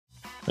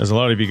As a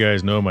lot of you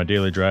guys know, my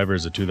daily driver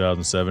is a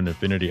 2007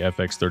 Infiniti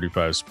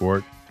FX35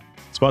 Sport.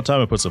 It's about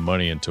time I put some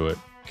money into it.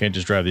 Can't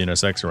just drive the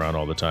NSX around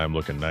all the time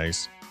looking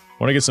nice.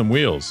 Want to get some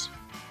wheels?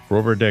 For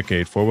over a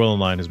decade, 4Wheel &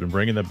 Line has been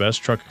bringing the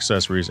best truck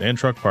accessories and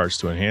truck parts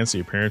to enhance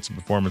the appearance and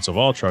performance of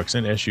all trucks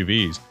and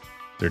SUVs.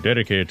 They're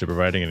dedicated to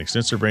providing an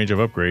extensive range of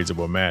upgrades that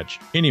will match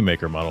any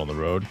make or model on the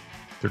road.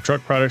 Their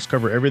truck products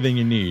cover everything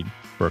you need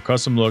for a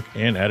custom look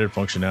and added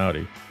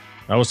functionality.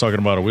 I was talking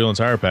about a wheel and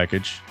tire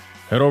package.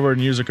 Head over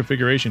and use a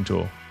configuration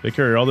tool. They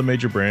carry all the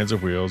major brands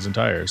of wheels and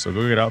tires, so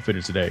go get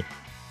outfitted today.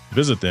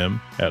 Visit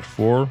them at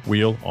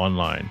 4Wheel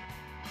Online.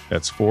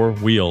 That's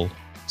 4Wheel,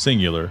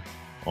 singular,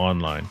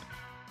 online.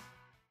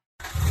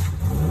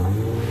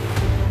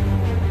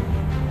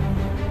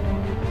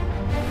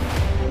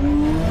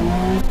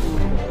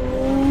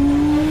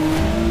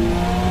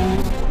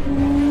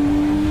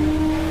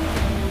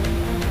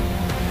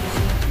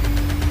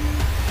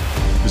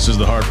 This is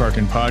the Hard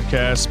Parking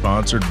Podcast,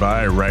 sponsored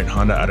by Wright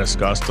Honda out of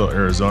Scottsdale,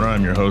 Arizona.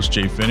 I'm your host,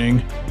 Jay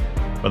Finning.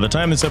 By the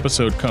time this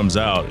episode comes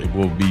out, it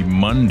will be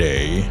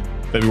Monday,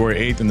 February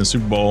 8th, and the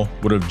Super Bowl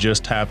would have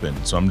just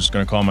happened. So I'm just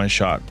going to call my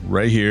shot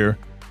right here,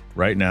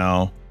 right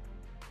now.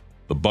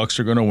 The Bucs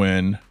are going to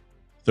win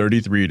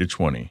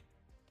 33-20.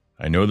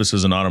 I know this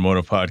is an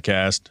automotive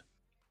podcast,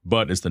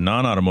 but it's the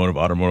non-automotive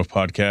automotive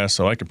podcast,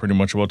 so I can pretty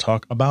much well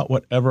talk about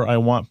whatever I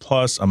want.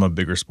 Plus, I'm a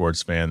bigger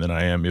sports fan than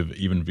I am of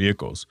even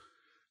vehicles.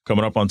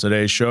 Coming up on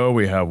today's show,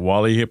 we have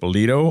Wally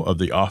Hippolito of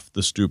the Off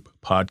the Stoop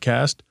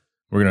podcast.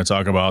 We're going to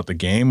talk about the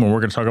game, and we're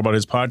going to talk about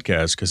his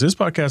podcast, because his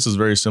podcast is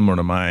very similar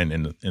to mine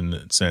in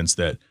the sense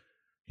that,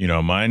 you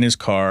know, mine is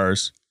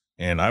cars,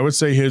 and I would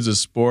say his is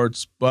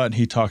sports, but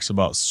he talks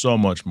about so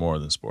much more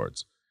than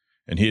sports.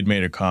 And he had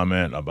made a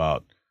comment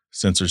about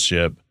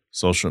censorship,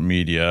 social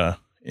media,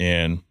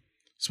 and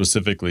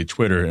specifically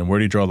Twitter, and where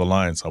do you draw the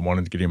line? So I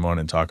wanted to get him on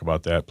and talk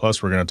about that.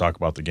 Plus, we're going to talk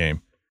about the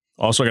game.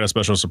 Also, I got a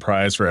special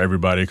surprise for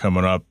everybody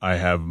coming up. I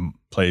have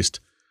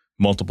placed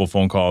multiple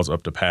phone calls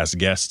up to past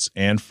guests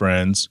and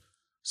friends,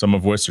 some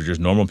of which are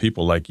just normal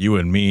people like you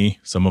and me.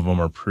 Some of them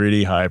are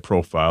pretty high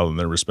profile in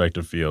their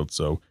respective fields.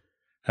 So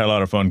had a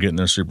lot of fun getting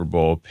their Super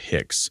Bowl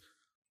picks.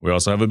 We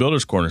also have a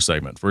Builder's Corner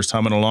segment. First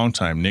time in a long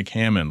time. Nick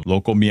Hammond,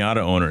 local Miata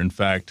owner. In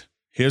fact,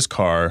 his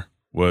car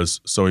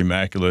was so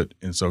immaculate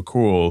and so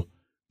cool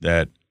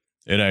that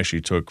it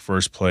actually took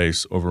first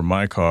place over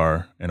my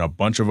car and a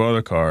bunch of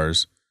other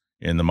cars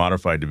in the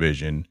modified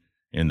division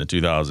in the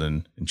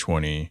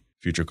 2020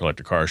 Future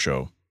Collector Car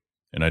Show.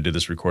 And I did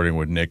this recording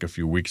with Nick a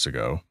few weeks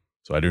ago.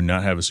 So I do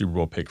not have a Super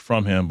Bowl pick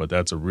from him, but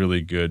that's a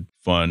really good,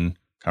 fun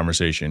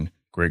conversation.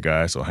 Great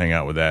guy. So hang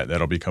out with that.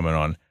 That'll be coming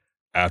on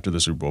after the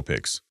Super Bowl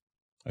picks.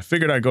 I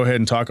figured I'd go ahead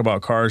and talk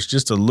about cars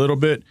just a little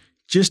bit,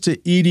 just a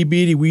itty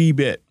bitty wee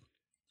bit,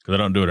 because I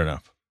don't do it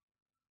enough.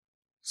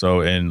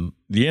 So in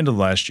the end of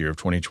last year of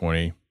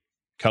 2020,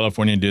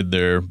 California did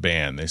their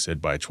ban. They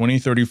said by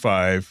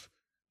 2035,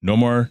 no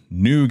more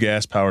new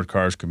gas-powered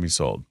cars can be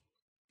sold.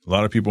 A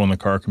lot of people in the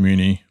car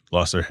community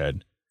lost their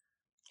head.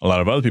 A lot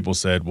of other people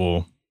said,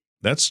 well,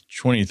 that's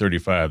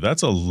 2035.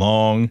 That's a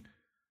long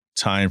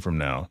time from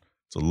now.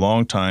 It's a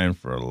long time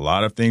for a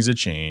lot of things to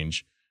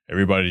change.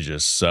 Everybody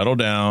just settle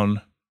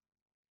down.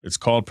 It's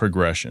called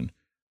progression.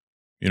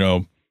 You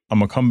know, I'm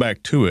going to come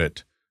back to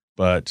it,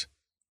 but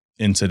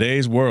in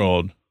today's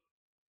world,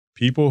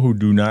 people who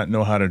do not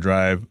know how to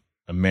drive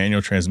a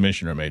manual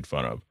transmission are made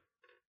fun of.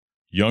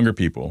 Younger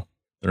people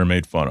that are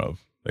made fun of.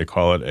 They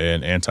call it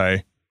an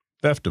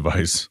anti-theft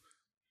device,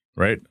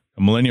 right?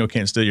 A millennial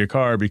can't steal your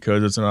car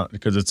because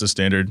it's a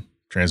standard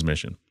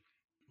transmission.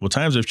 Well,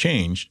 times have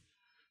changed,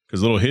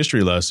 because a little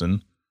history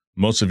lesson,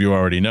 most of you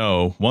already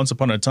know, once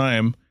upon a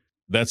time,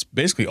 that's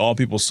basically all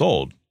people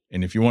sold.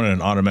 And if you wanted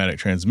an automatic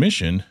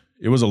transmission,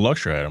 it was a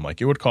luxury item.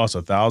 Like, it would cost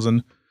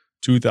 $1,000,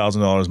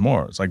 $2,000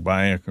 more. It's like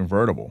buying a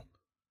convertible.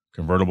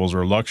 Convertibles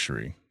are a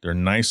luxury. They're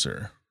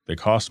nicer. They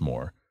cost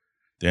more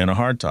than a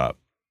hardtop.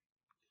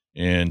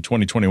 In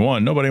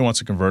 2021, nobody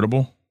wants a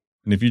convertible.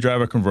 And if you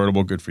drive a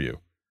convertible, good for you.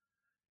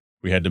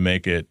 We had to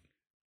make it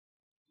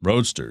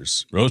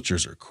roadsters.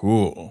 Roadsters are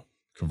cool.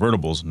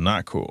 Convertibles,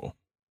 not cool.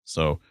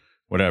 So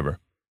whatever.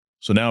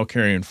 So now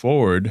carrying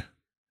forward,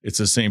 it's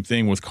the same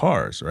thing with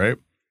cars, right?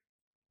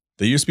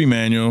 They used to be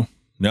manual.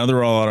 Now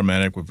they're all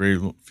automatic with very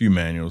few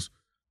manuals.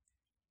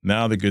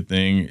 Now the good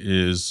thing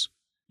is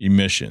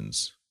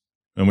emissions.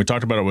 And we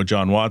talked about it with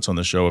John Watts on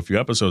the show a few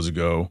episodes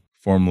ago,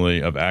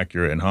 formerly of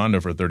Acura and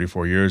Honda for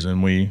 34 years,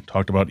 and we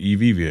talked about EV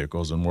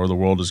vehicles and where the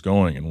world is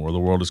going and where the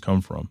world has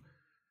come from.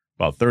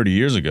 About 30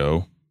 years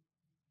ago,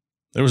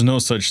 there was no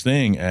such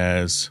thing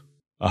as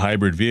a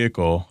hybrid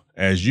vehicle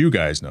as you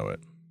guys know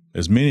it,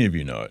 as many of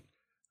you know it.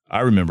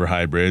 I remember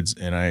hybrids,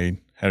 and I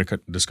had a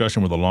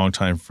discussion with a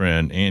longtime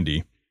friend,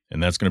 Andy,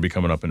 and that's going to be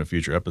coming up in a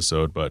future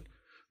episode. But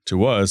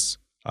to us,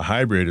 a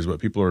hybrid is what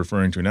people are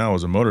referring to now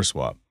as a motor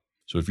swap.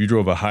 So if you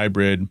drove a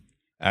hybrid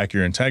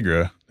Acura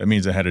Integra, that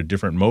means it had a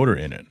different motor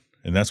in it.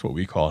 And that's what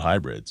we call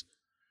hybrids.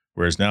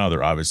 Whereas now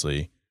they're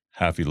obviously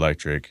half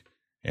electric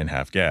and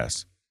half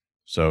gas.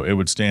 So it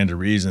would stand to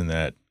reason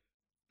that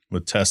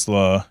with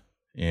Tesla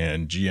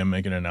and GM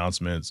making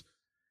announcements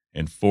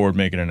and Ford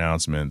making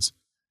announcements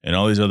and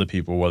all these other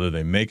people, whether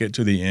they make it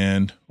to the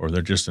end or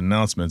they're just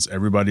announcements,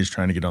 everybody's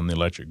trying to get on the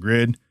electric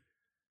grid.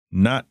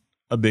 Not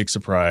a big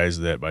surprise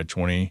that by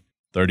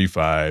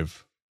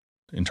 2035,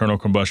 internal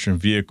combustion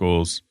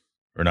vehicles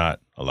are not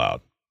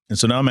allowed. And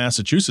so now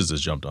Massachusetts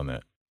has jumped on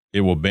that.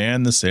 It will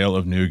ban the sale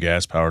of new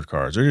gas-powered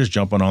cars. They're just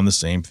jumping on the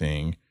same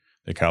thing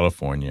that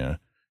California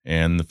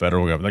and the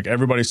federal government, like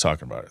everybody's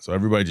talking about it. So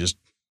everybody just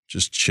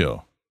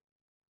chill.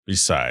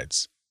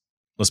 Besides,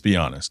 let's be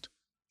honest.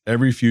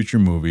 Every future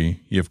movie,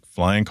 you have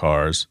flying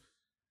cars,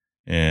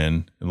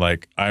 and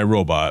like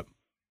iRobot,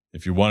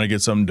 if you want to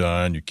get something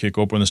done, you kick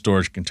open the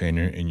storage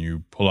container and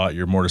you pull out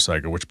your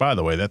motorcycle, which, by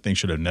the way, that thing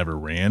should have never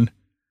ran.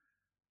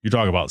 You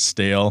talk about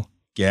stale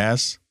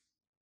gas.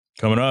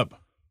 Coming up,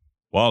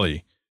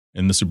 Wally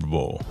in the Super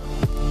Bowl.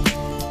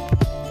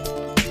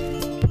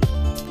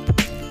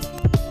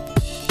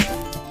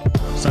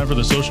 It's time for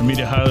the social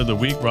media highlight of the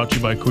week, brought to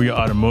you by Kuya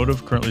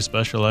Automotive, currently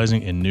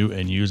specializing in new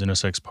and used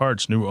NSX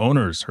parts. New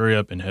owners, hurry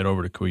up and head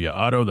over to Kuya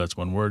Auto. That's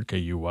one word,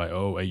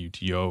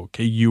 KUYAAUTO,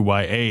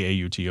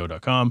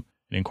 KUYAAUTO.com,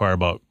 and inquire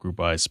about Group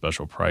I's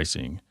special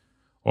pricing.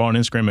 Or on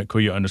Instagram at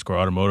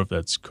Kuya_Automotive.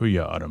 That's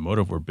Kuya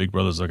Automotive, where Big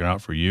Brother's looking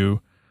out for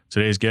you.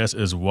 Today's guest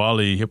is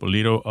Wally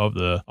Hippolito of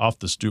the Off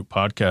the Stoop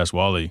podcast.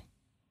 Wally,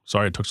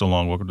 sorry it took so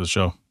long. Welcome to the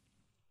show.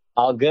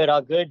 All good,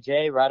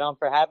 Jay. Right on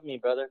for having me,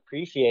 brother.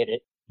 Appreciate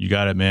it. You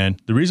got it, man.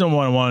 The reason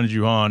why I wanted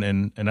you on,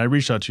 and I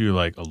reached out to you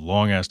like a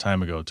long-ass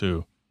time ago,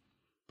 too.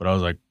 But I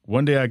was like,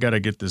 one day I got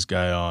to get this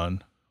guy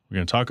on. We're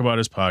going to talk about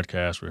his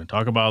podcast. We're going to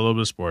talk about a little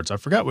bit of sports. I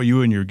forgot what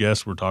you and your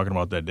guests were talking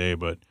about that day,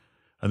 but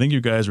I think you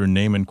guys were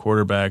naming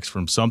quarterbacks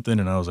from something,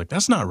 and I was like,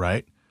 that's not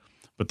right.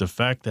 But the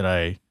fact that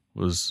I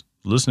was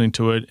listening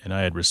to it and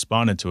I had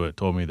responded to it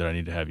told me that I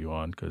need to have you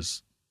on,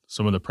 because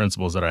some of the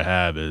principles that I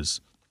have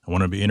is I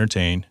want to be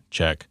entertained,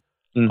 check.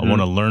 I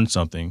want to learn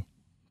something,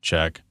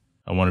 check.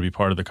 I want to be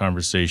part of the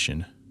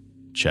conversation,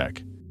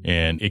 check.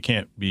 And it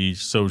can't be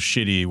so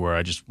shitty where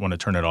I just want to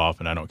turn it off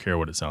and I don't care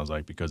what it sounds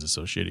like because it's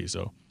so shitty.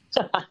 So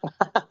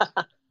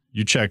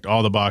you checked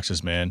all the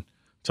boxes, man.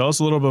 Tell us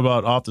a little bit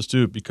about Off the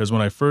Stoop, because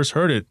when I first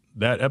heard it,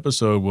 that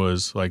episode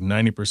was like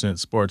 90%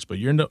 sports, but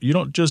you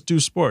don't just do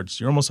sports.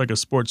 You're almost like a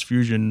sports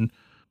fusion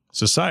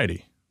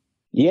society.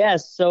 Yeah,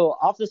 so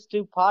Off the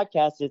Stoop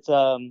podcast, it's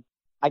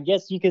I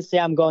guess you could say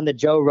I'm going the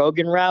Joe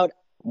Rogan route.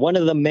 One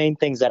of the main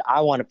things that I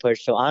want to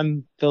push, so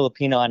I'm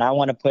Filipino and I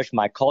want to push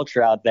my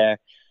culture out there.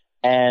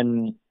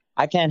 And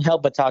I can't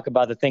help but talk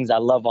about the things I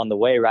love on the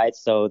way, right?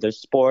 So there's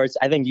sports.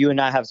 I think you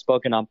and I have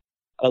spoken on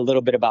a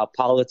little bit about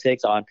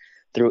politics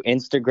through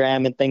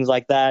Instagram and things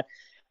like that.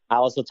 I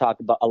also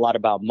talk about a lot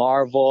about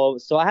Marvel.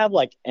 So I have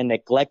like an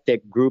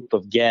eclectic group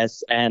of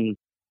guests, and,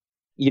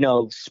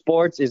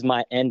 sports is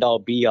my end all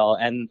be all.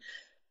 And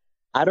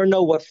I don't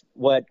know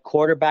what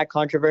quarterback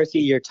controversy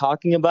you're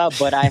talking about,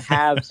 but I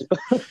have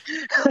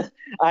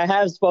I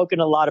have spoken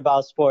a lot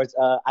about sports.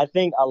 I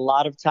think a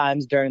lot of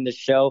times during the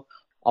show,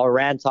 I'll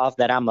rant off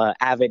that I'm an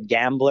avid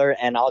gambler,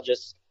 and I'll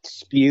just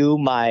spew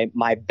my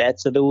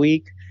bets of the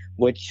week,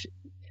 which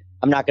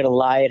I'm not going to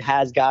lie, it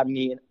has gotten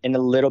me in a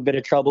little bit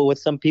of trouble with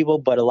some people,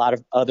 but a lot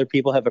of other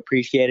people have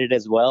appreciated it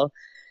as well.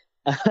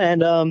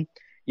 And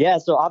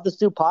so Off the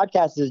Stoop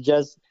podcast is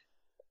just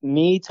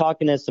me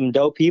talking to some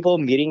dope people,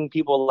 meeting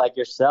people like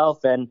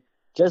yourself, and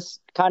just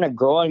kind of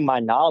growing my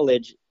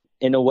knowledge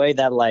in a way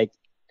that, like,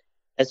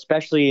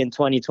 especially in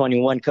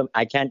 2021,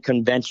 I can't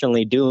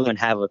conventionally do and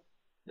have a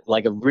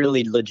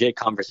really legit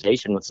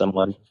conversation with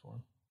someone.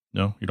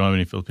 No, you don't have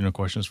any Filipino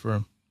questions for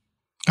him?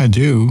 I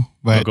do,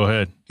 but go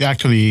ahead. You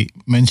actually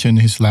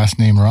mentioned his last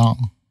name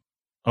wrong.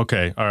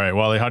 Okay, all right.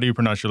 Wally, how do you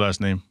pronounce your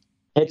last name?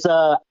 It's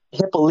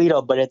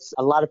Hippolito, but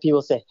a lot of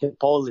people say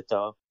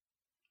Hippolito.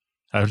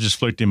 I just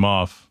flicked him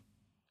off.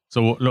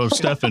 So, no,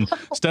 Stefan,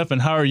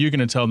 how are you going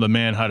to tell the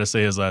man how to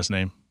say his last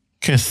name?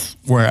 Because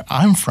where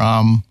I'm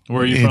from,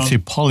 it's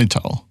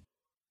Hippolito.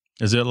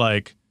 Is it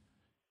like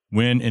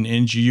Win and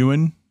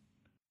NGUN?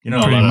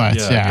 Pretty much,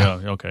 yeah.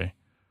 Okay.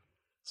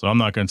 So I'm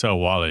not going to tell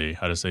Wally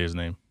how to say his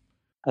name.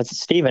 That's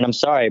Steven. I'm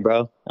sorry,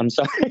 bro. I'm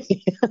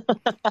sorry.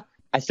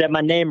 I said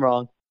my name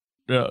wrong.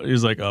 Yeah,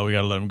 he's like, oh, we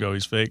got to let him go.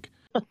 He's fake.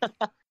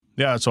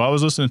 Yeah, so I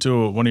was listening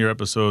to one of your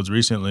episodes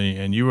recently,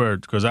 and you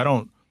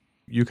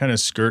kind of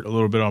skirt a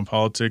little bit on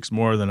politics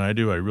more than I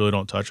do. I really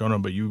don't touch on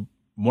them, but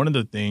one of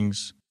the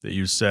things that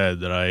you said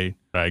that I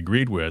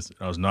agreed with,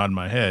 I was nodding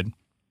my head,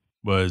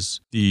 was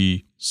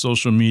the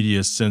social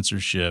media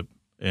censorship,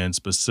 and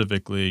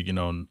specifically,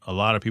 a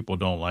lot of people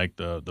don't like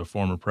the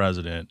former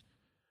president,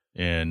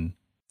 and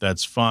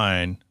that's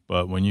fine,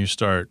 but when you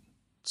start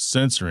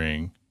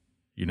censoring,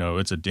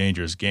 it's a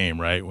dangerous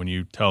game, right? When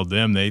you tell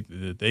them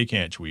that they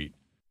can't tweet.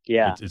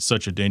 Yeah. It's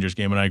such a dangerous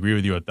game, and I agree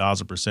with you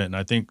 1,000%. And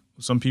I think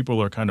some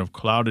people are kind of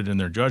clouded in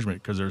their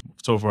judgment because they're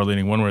so far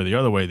leaning one way or the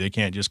other way, they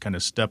can't just kind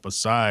of step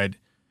aside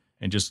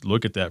and just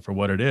look at that for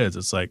what it is.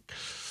 It's like,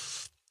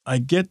 I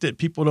get that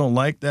people don't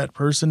like that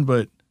person,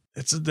 but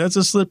that's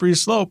a slippery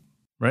slope,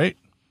 right?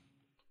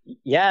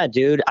 Yeah,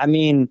 dude. I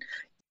mean,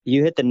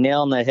 you hit the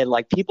nail on the head.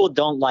 Like, people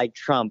don't like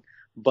Trump,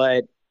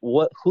 But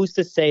who's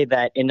to say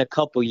that in a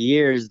couple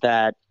years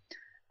that,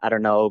 I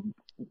don't know,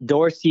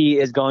 Dorsey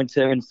is going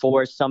to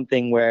enforce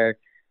something where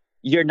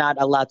you're not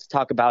allowed to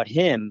talk about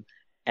him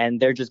and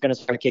they're just going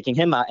to start kicking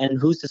him out. And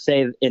who's to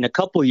say in a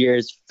couple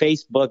years,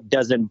 Facebook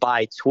doesn't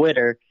buy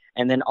Twitter,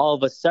 and then all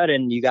of a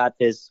sudden you got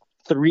this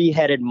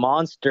three-headed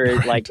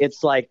monster. Right.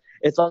 It's like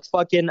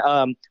fucking,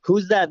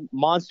 who's that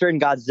monster in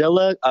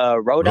Godzilla?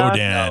 Rodan? Rodan.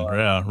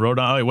 Yeah.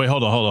 Rodan. Wait,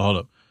 hold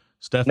up.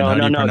 Stefan, how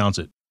do you pronounce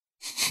it?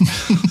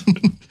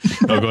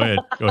 No, go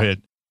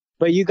ahead.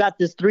 But you got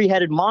this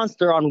three-headed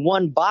monster on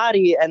one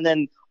body, and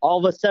then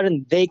all of a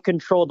sudden they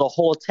control the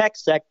whole tech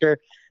sector,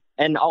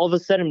 and all of a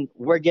sudden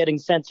we're getting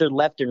censored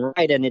left and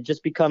right, and it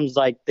just becomes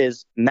like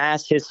this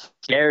mass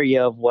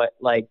hysteria of what,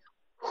 like,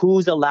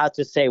 who's allowed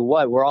to say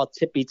what. We're all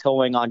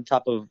tippy-toeing on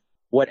top of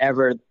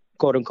whatever,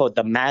 quote-unquote,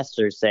 the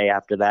masters say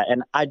after that.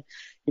 And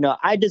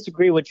I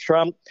disagree with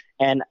Trump,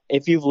 and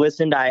if you've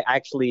listened, I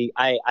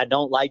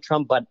don't like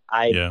Trump, but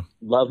I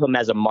love him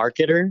as a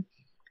marketer,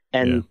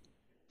 and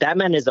that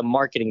man is a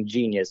marketing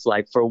genius.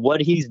 Like, for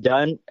what he's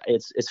done,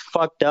 it's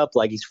fucked up.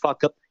 Like, he's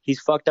fucked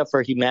up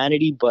for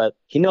humanity, but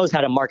he knows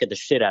how to market the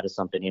shit out of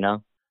something, you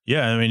know?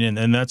 Yeah, I mean,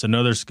 and that's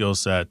another skill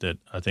set that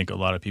I think a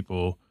lot of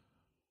people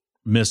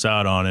miss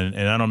out on.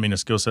 And I don't mean a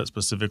skill set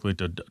specifically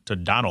to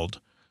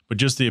Donald, but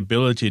just the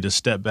ability to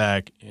step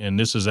back. And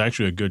this is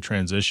actually a good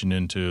transition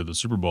into the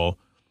Super Bowl,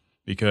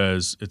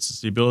 because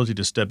it's the ability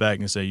to step back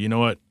and say, you know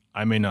what,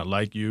 I may not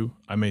like you.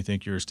 I may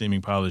think you're a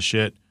steaming pile of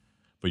shit,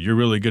 but you're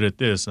really good at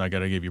this, and I got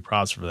to give you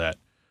props for that.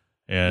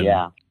 And,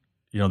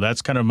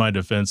 that's kind of my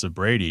defense of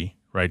Brady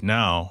right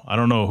now. I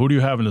don't know. Who do you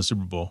have in the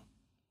Super Bowl?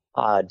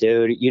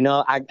 Dude,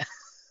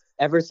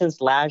 ever since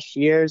last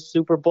year's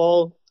Super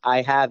Bowl,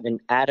 I have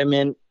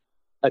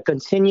a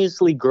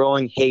continuously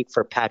growing hate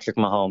for Patrick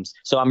Mahomes.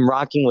 So I'm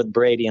rocking with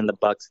Brady and the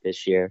Bucks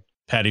this year.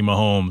 Patty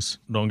Mahomes.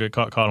 Don't get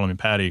caught calling him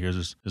Patty,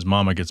 because his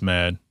mama gets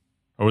mad.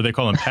 Or would they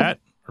call him Pat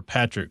or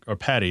Patrick or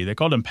Patty? They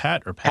called him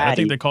Pat or Pat? I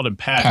think they called him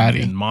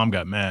Patty. And mom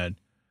got mad.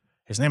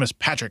 His name is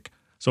Patrick.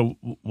 So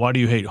why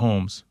do you hate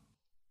Holmes?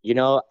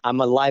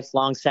 I'm a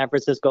lifelong San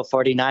Francisco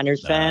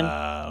 49ers fan.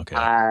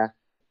 Okay.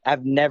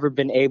 I've never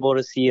been able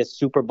to see a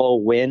Super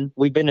Bowl win.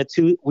 We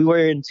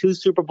were in 2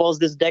 Super Bowls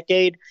this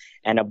decade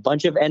and a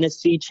bunch of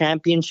NFC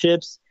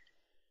championships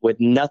with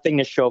nothing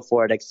to show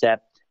for it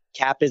except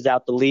Cap is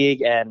out the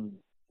league and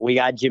we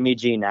got Jimmy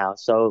G now.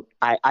 So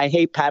I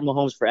hate Pat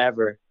Mahomes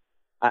forever.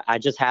 I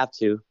just have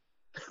to.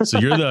 So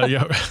you're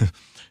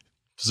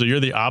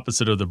the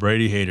opposite of the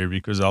Brady hater,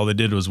 because all they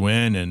did was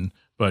win.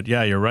 But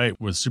yeah, you're right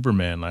with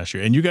Superman last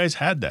year, and you guys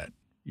had that.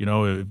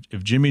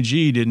 If Jimmy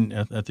G didn't,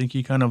 I think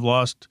he kind of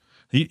lost.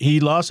 He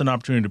lost an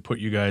opportunity to put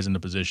you guys in the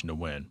position to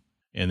win.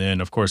 And then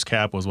of course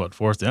Cap was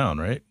 4th down,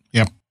 right?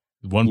 Yep.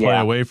 One play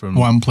away from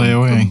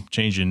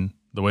changing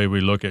the way we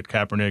look at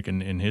Kaepernick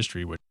in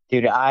history.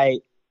 Dude, I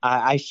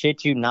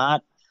shit you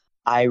not.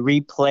 I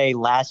replay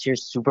last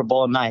year's Super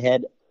Bowl in my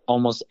head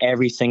almost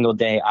every single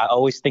day. I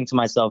always think to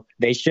myself,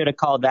 they should have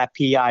called that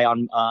PI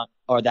on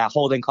or that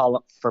holding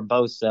call for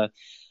Bosa.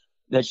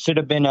 That should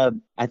have been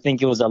I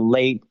think it was a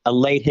late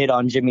hit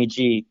on Jimmy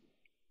G.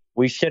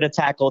 We should have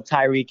tackled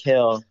Tyreek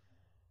Hill.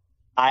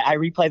 I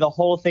replay the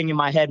whole thing in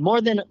my head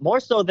more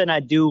so than I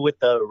do with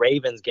the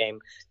Ravens game,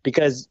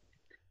 because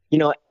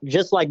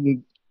just like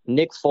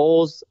Nick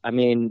Foles, I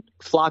mean,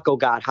 Flacco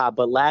got hot,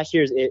 but last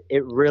year's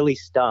it really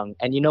stung.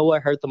 And you know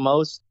what hurt the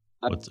most?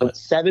 With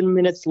 7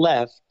 minutes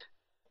left,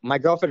 my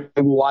girlfriend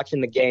and I were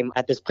watching the game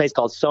at this place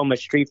called Soma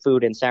Street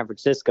Food in San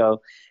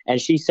Francisco,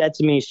 and she said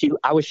to me,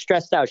 I was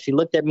stressed out. She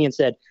looked at me and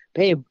said,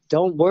 "Babe,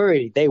 don't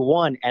worry, they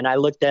won." And I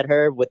looked at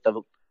her with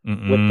the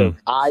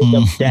eyes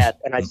of death,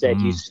 and I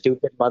said, "You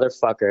stupid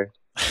motherfucker,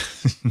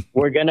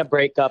 we're gonna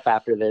break up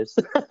after this."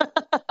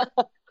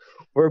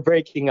 We're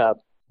breaking up.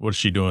 What's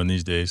she doing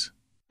these days?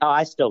 Oh,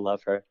 I still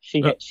love her.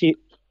 She's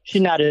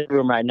not in the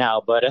room right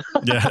now, but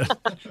yeah.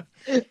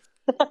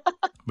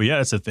 But yeah,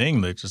 it's a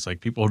thing that just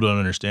like people don't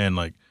understand.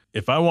 Like,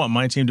 if I want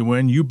my team to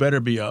win, you better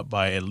be up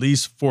by at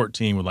least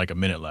 14 with like a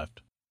minute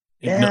left.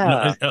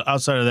 Yeah.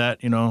 Outside of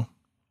that, no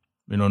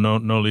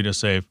lead is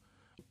safe.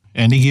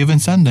 Any given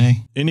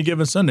Sunday,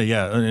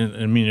 yeah.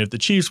 I mean, if the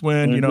Chiefs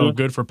win,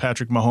 good for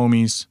Patrick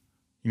Mahomes.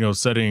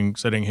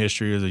 Setting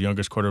history as the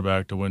youngest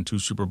quarterback to win 2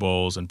 Super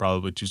Bowls and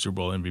probably 2 Super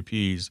Bowl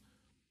MVPs.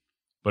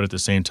 But at the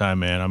same time,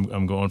 man,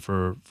 I'm going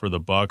for the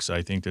Bucs.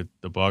 I think that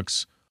the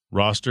Bucs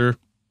roster,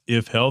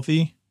 if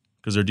healthy,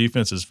 because their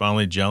defense is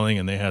finally gelling,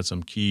 and they had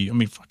some key. I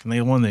mean,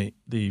 they won the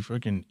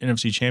freaking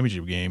NFC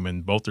Championship game,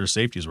 and both their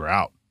safeties were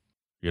out.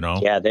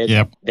 Yeah,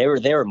 they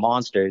were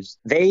monsters.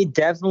 They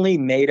definitely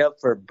made up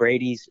for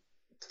Brady's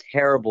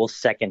terrible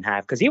second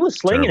half, because he was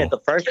slinging it the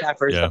first half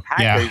versus the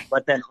Packers,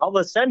 but then all of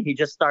a sudden he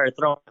just started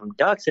throwing some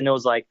ducks, and it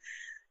was like,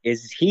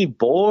 is he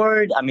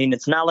bored? I mean,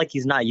 it's not like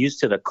he's not used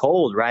to the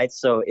cold, right?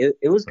 So it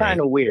was kind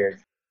of weird.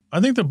 I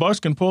think the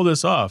Bucs can pull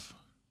this off.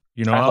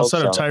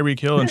 Outside of Tyreek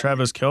Hill and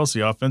Travis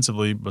Kelce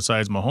offensively,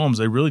 besides Mahomes,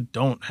 they really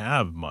don't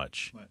have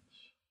much.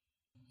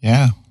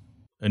 Yeah.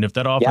 And if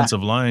that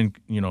offensive line,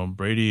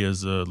 Brady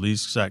is the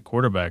least sacked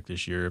quarterback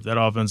this year. If that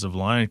offensive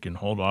line can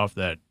hold off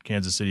that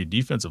Kansas City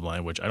defensive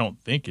line, which I don't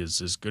think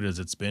is as good as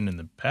it's been in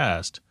the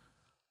past,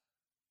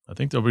 I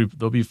think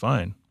they'll be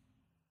fine.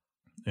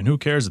 And who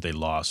cares that they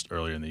lost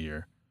earlier in the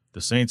year?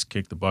 The Saints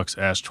kicked the Bucs'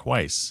 ass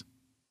twice.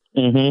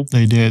 Mm-hmm.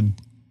 They did.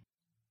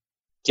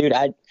 Dude,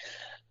 I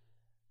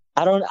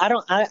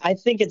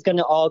think it's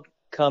gonna all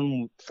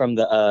come from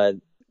the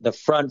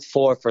front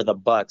four for the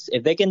Bucs.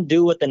 If they can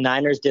do what the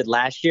Niners did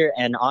last year,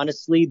 and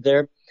honestly,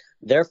 their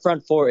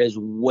front four is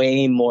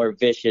way more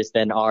vicious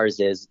than ours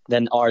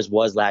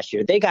was last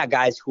year. They got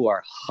guys who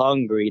are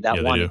hungry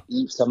that want to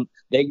eat some.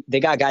 They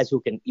got guys who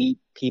can eat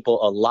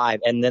people alive,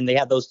 and then they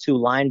have those two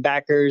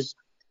linebackers,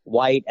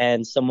 White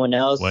and someone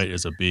else. White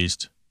is a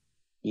beast.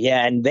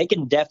 Yeah, and they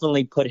can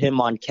definitely put him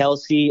on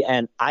Kelsey,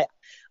 and I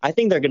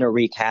think they're gonna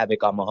wreak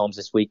havoc on Mahomes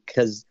this week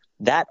because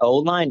that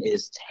O-line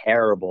is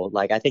terrible.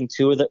 Like, I think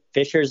two of the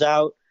Fisher's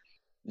out,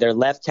 their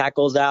left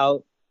tackle's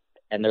out,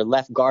 and their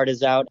left guard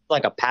is out. It's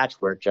like a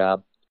patchwork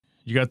job.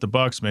 You got the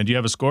Bucs, man. Do you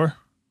have a score?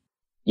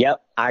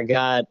 Yep, I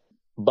got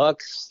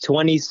Bucs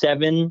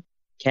 27,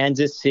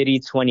 Kansas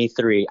City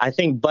 23. I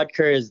think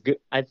Butker is good.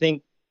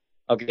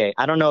 Okay,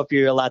 I don't know if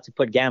you're allowed to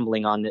put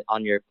gambling on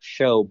your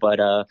show, but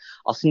I'll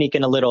sneak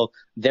in a little.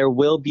 There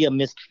will be a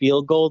missed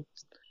field goal,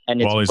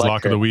 and it's Wally's Butker.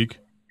 lock of the week.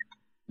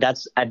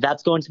 That's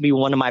going to be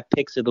one of my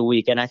picks of the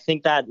week, and I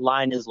think that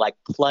line is like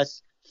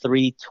plus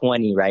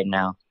 320 right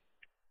now.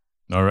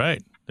 All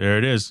right, there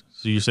it is.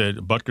 So you said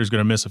Butker's going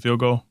to miss a field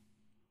goal?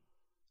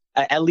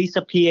 At least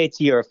a PAT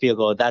or a field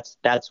goal.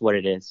 That's what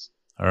it is.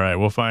 All right,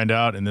 we'll find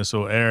out, and this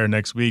will air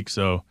next week.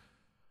 So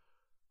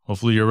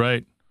hopefully you're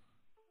right.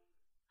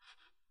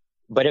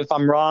 But if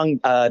I'm wrong,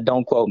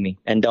 don't quote me,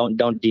 and don't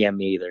DM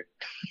me either.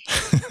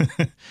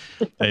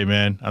 Hey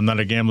man, I'm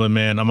not a gambling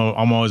man. I'm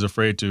always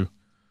afraid to.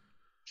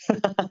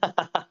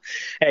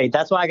 Hey,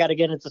 that's why I got to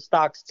get into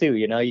stocks too.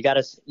 You got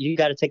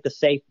to take the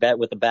safe bet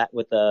with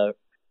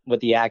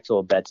the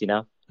actual bets.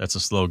 That's a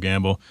slow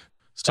gamble.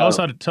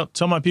 So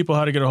tell my people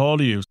how to get a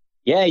hold of you.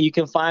 Yeah, you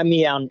can find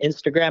me on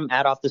Instagram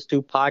at Off the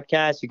Stoop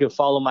Podcast. You can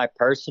follow my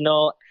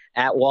personal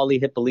at Wally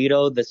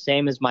Hippolito, the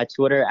same as my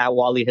Twitter at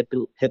Wally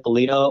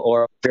Hippolito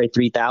or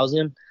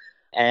 3000.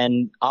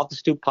 And Off the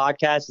Stoop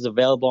Podcast is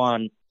available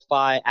on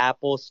Spotify,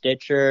 Apple,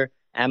 Stitcher,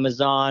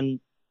 Amazon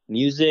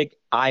Music,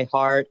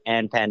 iHeart,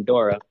 and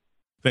Pandora.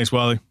 Thanks,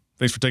 Wally.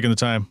 Thanks for taking the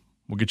time.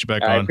 We'll get you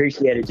back on. I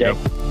appreciate it, Jake. Yep.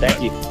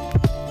 Thank you.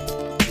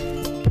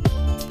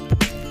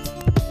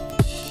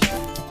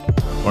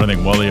 I want to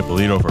thank Wally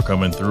Hippolito for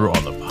coming through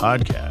on the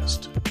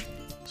podcast.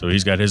 So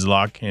he's got his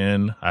lock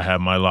in. I have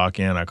my lock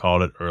in. I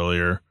called it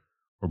earlier.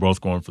 We're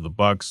both going for the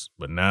Bucs.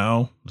 But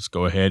now let's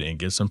go ahead and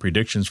get some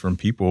predictions from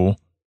people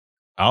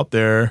out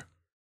there.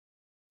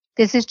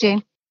 This is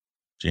Jane.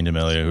 Jane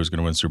D'Amelia, who's going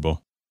to win Super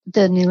Bowl?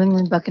 The New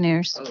England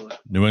Buccaneers.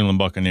 New England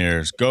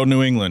Buccaneers. Go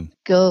New England.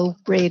 Go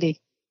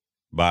Brady.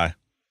 Bye.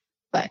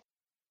 Bye.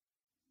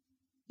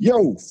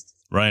 Yo.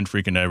 Ryan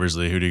freaking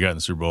Eversley, who do you got in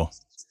the Super Bowl?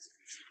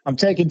 I'm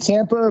taking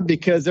Tampa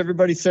because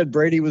everybody said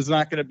Brady was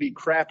not going to be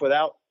crap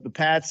without the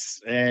Pats,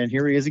 and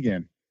here he is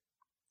again.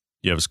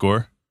 You have a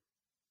score?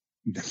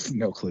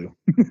 No clue.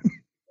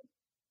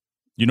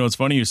 It's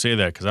funny you say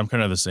that because I'm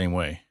kind of the same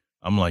way.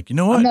 I'm like, you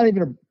know what?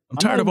 I'm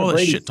tired of all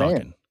this shit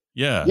talking.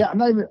 Yeah. Yeah,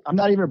 I'm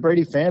not even a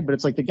Brady fan, but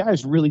it's like the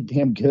guy's really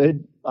damn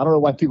good. I don't know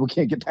why people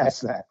can't get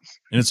past that.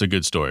 And it's a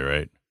good story,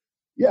 right?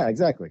 Yeah,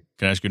 exactly.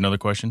 Can I ask you another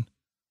question?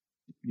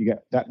 You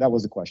got that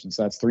was the question.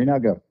 So that's 3 now.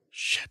 Go.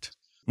 Shit.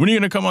 When are you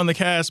going to come on the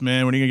cast,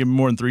 man? When are you going to give me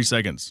more than 3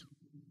 seconds?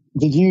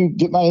 Did you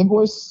get my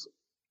invoice?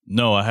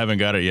 No, I haven't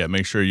got it yet.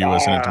 Make sure you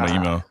send it to my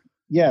email.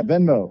 Yeah,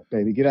 Venmo,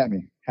 baby. Get at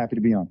me. Happy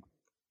to be on.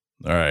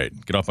 All right.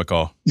 Get off my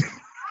call.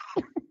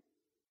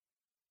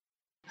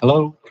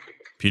 Hello.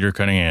 Peter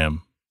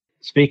Cunningham.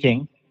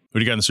 Speaking. Who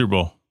do you got in the Super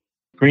Bowl?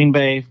 Green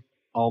Bay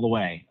all the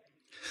way.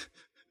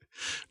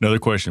 Another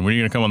question. When are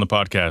you going to come on the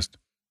podcast?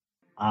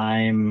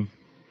 I'm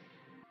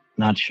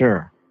not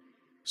sure.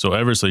 So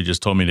Eversley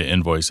just told me to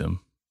invoice him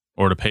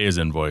or to pay his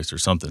invoice or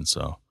something.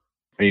 So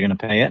are you going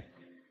to pay it?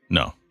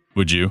 No.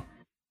 Would you?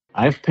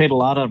 I've paid a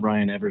lot of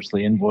Ryan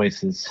Eversley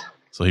invoices.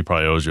 So he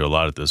probably owes you a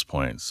lot at this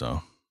point.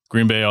 So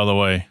Green Bay all the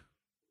way.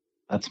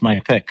 That's my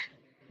pick.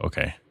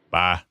 Okay.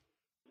 Bye.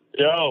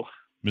 Yo.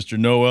 Mr.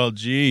 Noel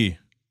G.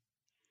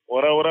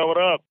 What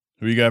up?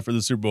 Who you got for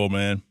the Super Bowl,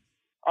 man?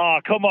 Oh,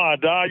 come on,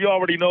 dog. You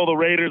already know the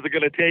Raiders are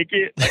going to take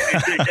it. Like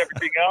they take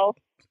everything else.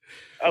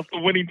 That's the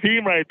winning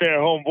team right there,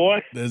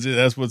 homeboy. That's it.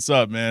 That's what's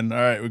up, man. All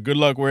right. Well, good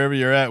luck wherever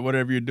you're at,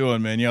 whatever you're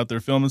doing, man. You out there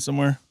filming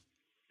somewhere?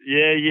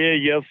 Yeah,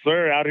 yes,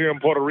 sir. Out here in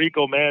Puerto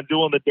Rico, man,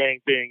 doing the dang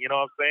thing. You know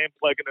what I'm saying?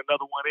 Plugging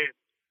another one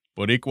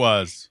in.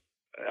 Boricuas.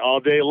 All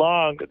day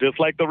long, just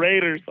like the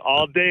Raiders.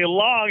 All day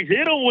long.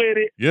 Hit them with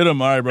it. Get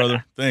them. All right,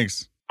 brother.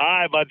 Thanks. All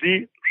right, my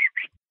G.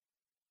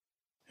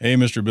 Hey,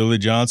 Mr. Billy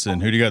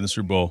Johnson. Who do you got in the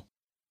Super Bowl?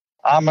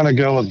 I'm going to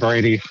go with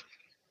Brady.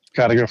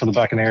 Got to go for the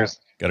Buccaneers.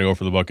 Got to go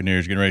for the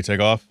Buccaneers. Getting ready to take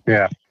off?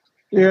 Yeah,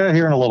 here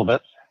in a little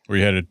bit. Where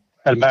you headed?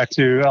 Heading back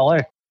to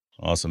L.A.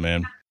 Awesome,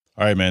 man.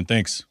 All right, man.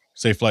 Thanks.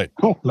 Safe flight.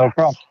 Cool. No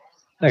problem.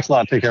 Thanks a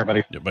lot. Take care,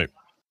 buddy. Yeah, bye.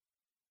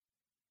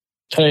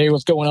 Hey,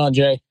 what's going on,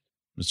 Jay?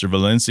 Mr.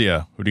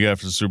 Valencia, who do you got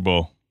for the Super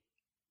Bowl?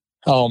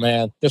 Oh,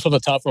 man, this was a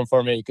tough one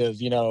for me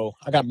because,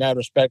 I got mad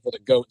respect for the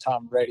GOAT,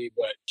 Tom Brady,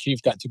 but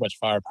Chiefs got too much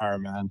firepower,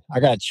 man. I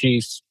got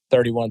Chiefs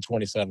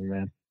 31-27,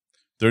 man.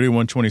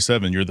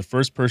 31-27. You're the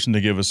first person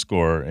to give a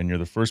score, and you're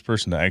the first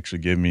person to actually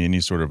give me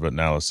any sort of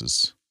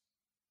analysis.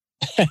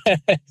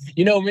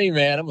 You know me,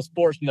 man. I'm a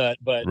sports nut,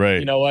 but Right.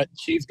 You know what?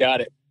 Chiefs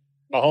got it.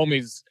 My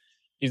homie's,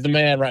 he's the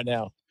man right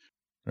now.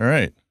 All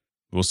right.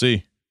 We'll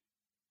see.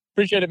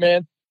 Appreciate it,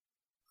 man.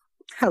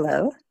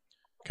 Hello.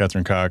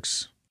 Catherine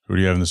Cox, who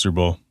do you have in the Super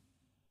Bowl?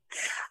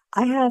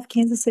 I have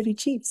Kansas City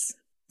Chiefs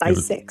by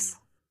 6.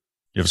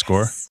 You have a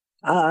score?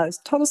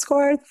 Total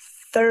score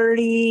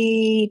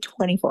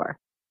 30-24.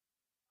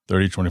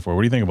 30-24.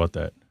 What do you think about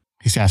that?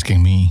 He's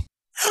asking me.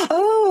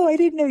 Oh, I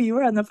didn't know you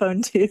were on the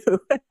phone too.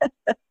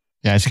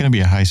 Yeah, it's going to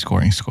be a high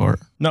scoring score.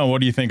 No,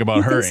 what do you think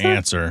about her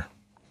answer?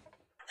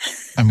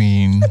 I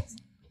mean,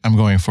 I'm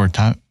going for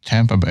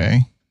Tampa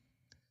Bay.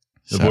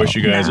 The voice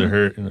you guys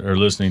are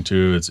listening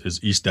to is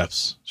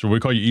E-Steph's. So we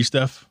call you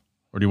E-Steph,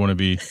 or do you want to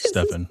be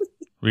Stefan?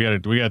 We gotta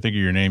think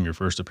of your name, your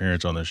first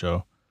appearance on the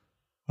show.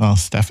 Well,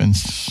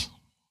 Stefan's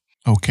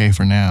okay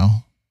for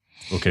now.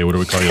 Okay, what do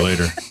we call you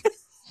later?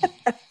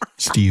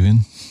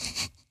 Steven.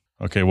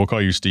 Okay, we'll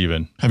call you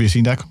Steven. Have you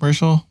seen that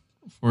commercial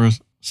for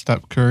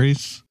Steph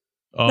Curry's?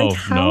 Oh,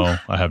 no,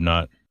 I have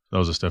not. That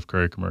was a Steph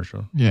Curry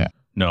commercial. Yeah.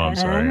 No, I'm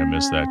sorry, I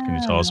missed that. Can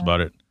you tell us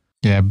about it?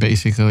 Yeah,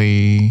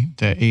 basically,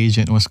 the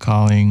agent was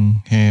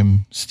calling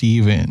him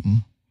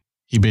Steven.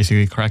 He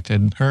basically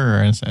corrected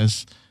her and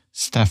says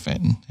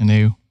Stefan, and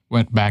they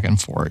went back and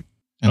forth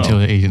until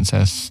the agent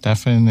says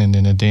Stefan, and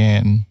then at the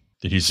end,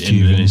 Did he say,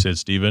 and then he said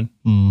Steven?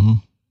 Mm-hmm.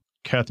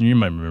 Catherine, you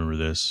might remember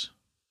this.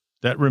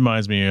 That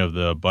reminds me of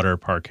the butter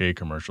parquet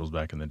commercials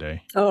back in the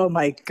day. Oh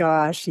my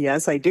gosh,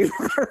 yes, I do.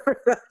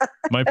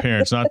 My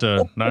parents, not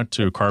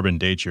to carbon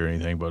date you or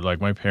anything, but like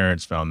my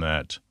parents found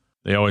that.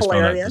 They always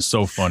found that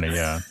so funny,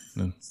 yeah.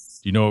 Do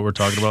you know what we're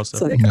talking about,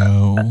 Stephanie?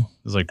 No.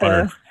 It's like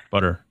butter.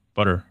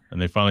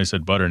 And they finally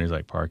said butter, and he's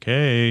like,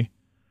 parquet.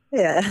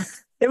 Yeah.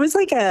 It was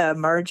like a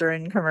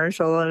margarine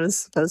commercial. It was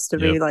supposed to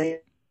be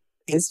like,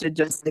 tasted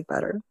just like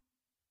butter.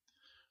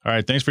 All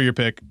right, thanks for your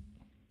pick.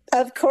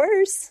 Of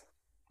course.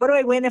 What do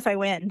I win if I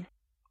win?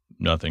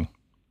 Nothing.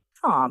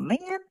 Oh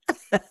man.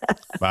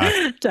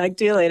 Bye. Talk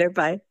to you later.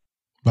 Bye.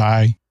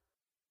 Bye.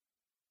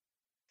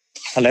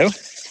 Hello.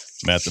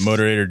 Matt, the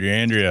moderator,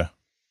 DeAndrea.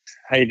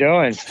 How you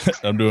doing?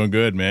 I'm doing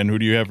good, man. Who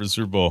do you have for the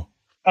Super Bowl?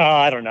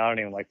 I don't know. I don't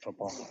even like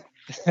football.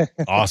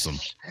 Awesome.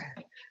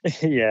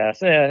 Yeah,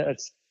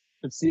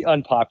 it's the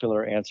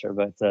unpopular answer,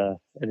 but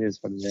it is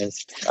what it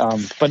is.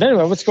 But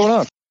anyway, what's going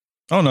on?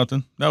 Oh,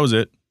 nothing. That was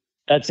it.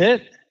 That's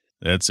it?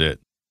 That's it.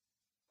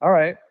 All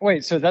right.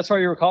 Wait, so that's why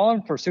you were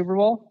calling for Super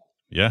Bowl?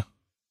 Yeah.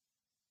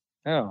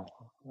 Oh,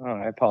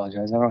 I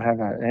apologize. I don't have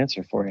that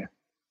answer for you.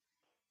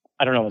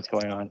 I don't know what's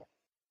going on.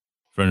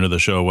 Friend of the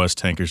show, Wes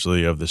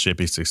Tankersley of the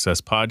Shaping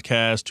Success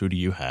podcast. Who do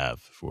you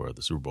have for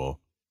the Super Bowl?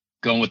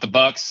 Going with the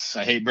Bucks.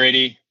 I hate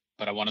Brady,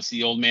 but I want to see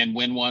the old man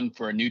win one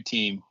for a new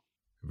team.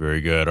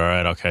 Very good. All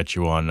right, I'll catch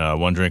you on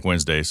One Drink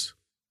Wednesdays.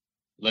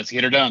 Let's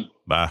get her done.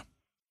 Bye.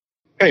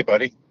 Hey,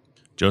 buddy.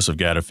 Joseph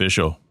Gadd,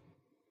 official.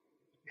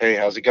 Hey,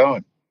 how's it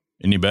going?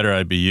 Any better,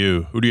 I'd be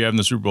you. Who do you have in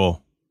the Super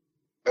Bowl?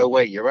 Oh,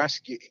 wait, you're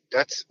asking.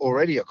 That's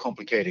already a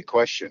complicated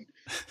question.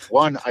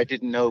 One, I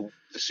didn't know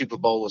the Super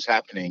Bowl was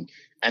happening.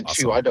 And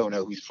Awesome. Two, I don't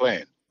know who's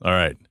playing. All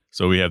right.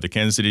 So we have the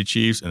Kansas City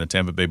Chiefs and the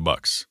Tampa Bay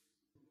Bucks.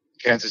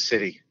 Kansas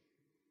City.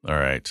 All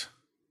right.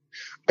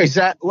 Is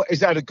that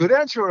a good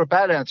answer or a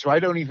bad answer? I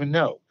don't even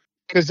know.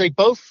 Because they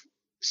both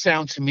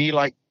sound to me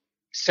like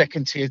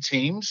second-tier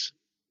teams.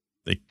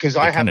 Because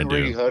I haven't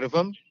really heard of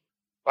them.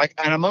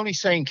 And I'm only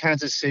saying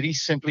Kansas City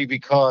simply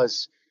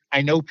because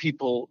I know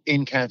people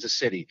in Kansas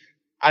City.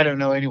 I don't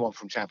know anyone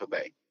from Tampa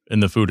Bay.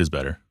 And the food is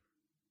better.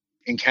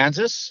 In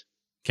Kansas?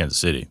 Kansas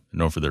City. They're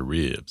known for their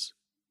ribs.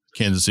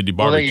 Kansas City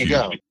barbecue.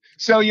 Well, there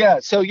you go.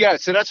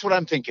 So that's what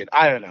I'm thinking.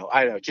 I don't know.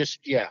 Just,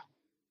 yeah.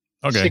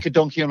 Okay. Stick a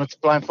donkey on it,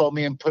 blindfold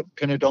me, and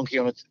pin a donkey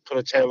on it, put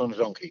a tail on a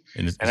donkey.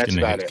 And it's that's going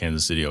to about hit it.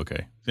 Kansas City.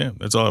 Okay. Yeah,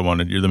 that's all I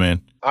wanted. You're the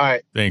man. All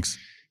right. Thanks.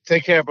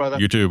 Take care, brother.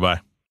 You too.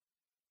 Bye.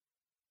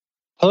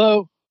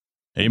 Hello.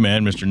 Hey,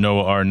 man, Mr.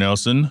 Noah R.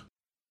 Nelson.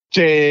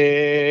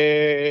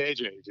 J. I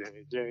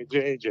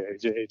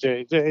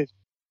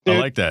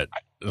like that.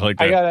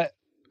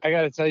 I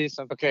gotta tell you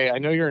something. Okay, I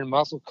know you're in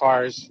muscle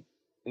cars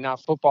and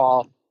not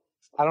football.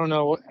 I don't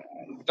know.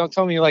 Don't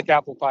tell me you like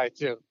apple pie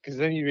too, because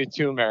then you'd be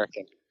too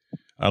American.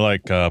 I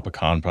like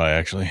pecan pie,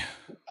 actually.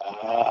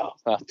 Oh,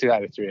 2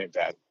 out of 3 ain't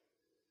bad.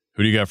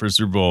 Who do you got for the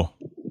Super Bowl?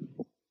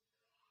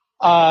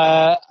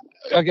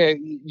 Okay,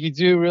 you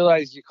do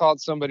realize you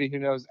called somebody who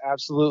knows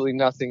absolutely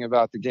nothing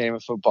about the game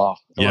of football.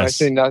 And when I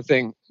say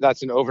nothing,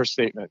 that's an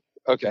overstatement.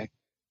 Okay.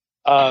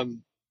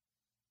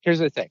 Here's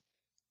the thing.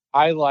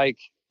 I like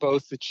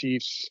both the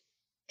Chiefs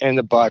and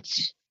the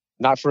Bucks,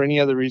 not for any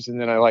other reason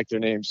than I like their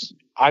names.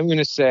 I'm going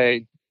to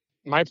say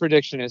my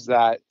prediction is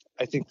that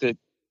I think that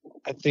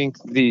I think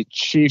the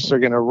Chiefs are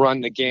going to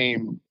run the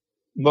game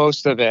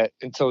most of it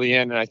until the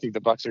end, and I think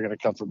the Bucs are going to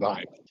come from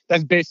behind.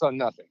 That's based on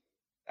nothing,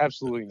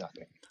 absolutely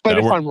nothing. But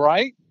if I'm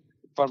right,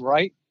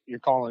 you're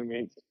calling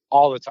me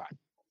all the time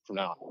from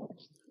now on.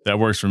 That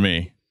works for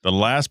me. The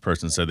last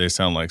person said they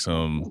sound like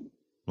some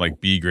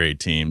like B grade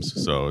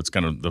teams, so it's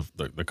kind of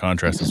the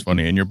contrast is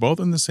funny. And you're both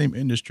in the same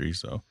industry,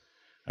 so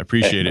I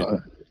appreciate it.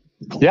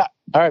 Yeah.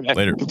 All right, man.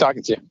 Later. Good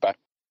talking to you. Bye.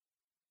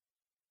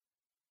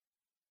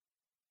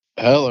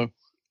 Hello.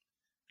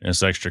 And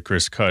it's extra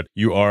Chris Cut.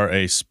 You are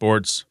a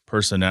sports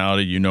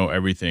personality. You know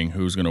everything.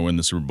 Who's going to win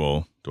the Super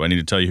Bowl? Do I need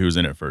to tell you who's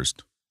in it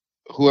first?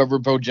 Whoever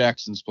Bo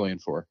Jackson's playing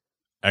for.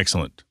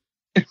 Excellent.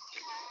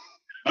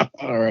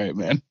 All right,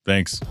 man.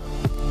 Thanks.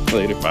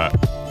 Later. Bye.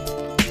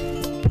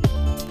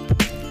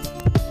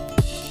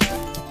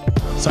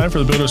 It's time for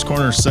the Builder's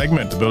Corner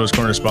segment. The Builder's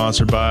Corner is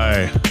sponsored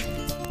by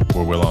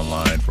Four Wheel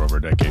Online. For over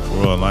a decade, Four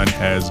Wheel Online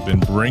has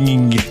been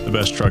bringing the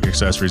best truck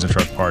accessories and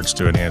truck parts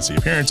to enhance the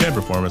appearance and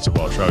performance of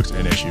all trucks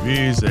and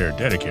SUVs. They are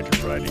dedicated to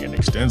providing an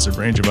extensive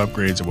range of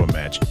upgrades that will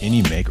match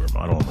any make or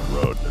model on the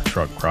road. Their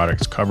truck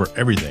products cover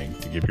everything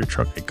to give your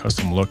truck a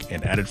custom look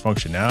and added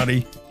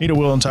functionality. Need a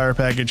wheel and tire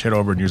package? Head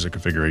over and use the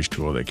configuration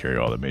tool. They carry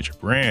all the major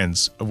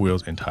brands of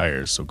wheels and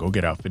tires. So go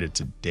get outfitted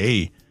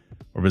today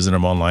or visit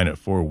them online at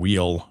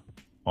 4Wheel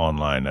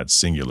Online. That's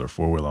singular,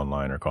 4Wheel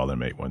Online, or call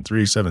them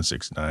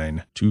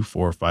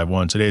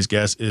 813-769-2451. Today's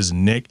guest is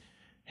Nick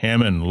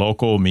Hammond,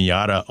 local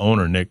Miata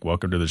owner. Nick,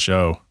 welcome to the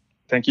show.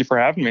 Thank you for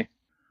having me.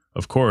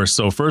 Of course.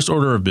 So first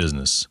order of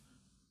business,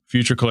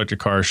 Future Collector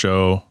Car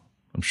Show.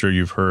 I'm sure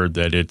you've heard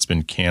that it's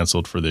been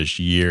canceled for this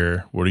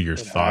year. What are your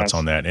thoughts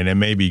on that? And it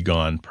may be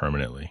gone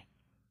permanently.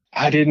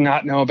 I did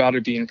not know about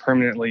it being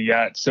permanently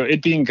yet. So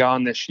it being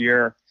gone this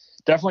year,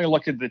 definitely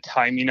look at the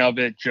timing of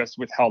it, just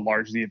with how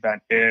large the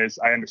event is.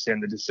 I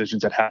understand the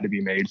decisions that had to be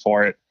made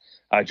for it,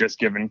 just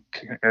given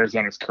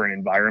Arizona's current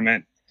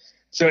environment.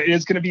 So it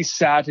is going to be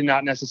sad to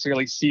not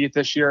necessarily see it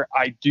this year.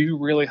 I do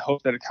really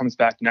hope that it comes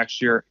back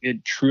next year.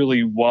 It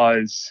truly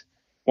was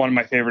one of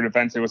my favorite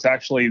events. It was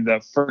actually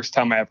the first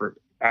time I ever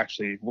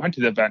actually went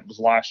to the event was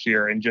last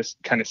year. And just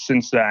kind of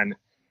since then,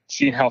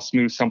 seeing how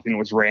smooth something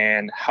was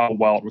ran, how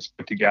well it was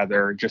put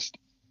together, just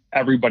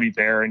everybody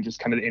there, and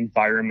just kind of the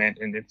environment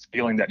and the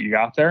feeling that you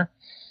got there.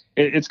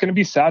 It's going to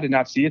be sad to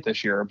not see it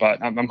this year,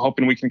 but I'm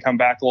hoping we can come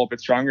back a little bit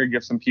stronger,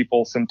 give some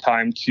people some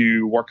time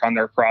to work on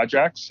their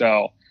projects.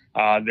 So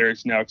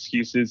there's no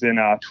excuses in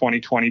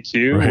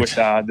 2022 with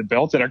the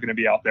builds that are going to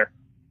be out there.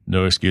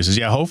 No excuses.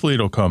 Yeah, hopefully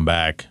it'll come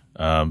back.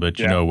 But,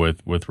 you know,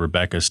 with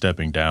Rebecca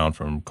stepping down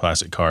from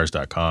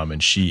ClassicCars.com,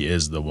 and she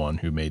is the one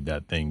who made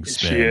that thing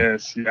spin. She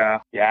is,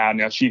 yeah. Yeah,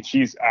 no,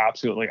 she's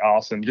absolutely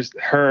awesome. Just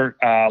her,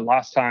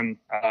 last time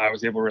I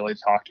was able to really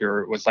talk to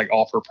her, was like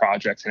all of her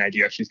projects and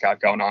ideas she's got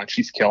going on.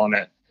 She's killing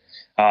it.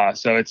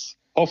 So it's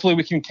hopefully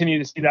we continue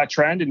to see that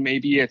trend, and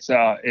maybe it's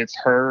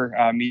her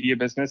media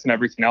business and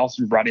everything else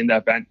running the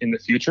event in the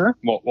future.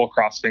 We'll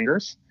cross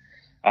fingers.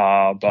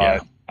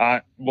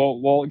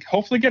 We'll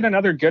hopefully get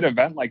another good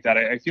event like that.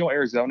 I feel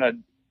Arizona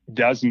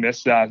does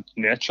miss that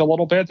niche a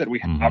little bit that we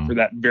have for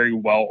that very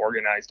well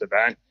organized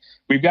event.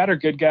 We've got our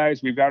good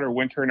guys. We've got our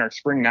winter and our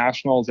spring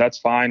nationals. That's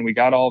fine. We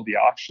got all of the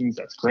auctions.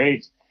 That's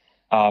great.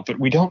 But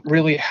we don't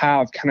really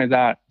have kind of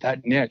that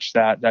niche,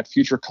 that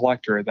future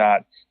collector,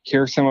 that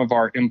here's some of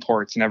our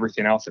imports and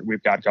everything else that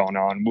we've got going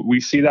on. We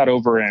see that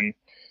over in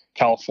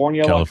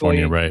California.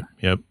 California, luckily, right.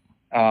 Yep.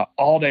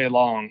 all day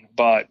long.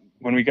 But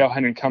when we go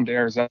ahead and come to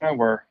Arizona,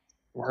 we're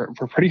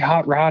pretty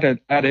hot rod at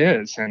that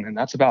is, and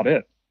that's about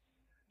it.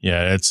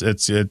 Yeah,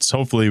 it's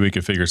hopefully we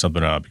could figure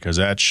something out, because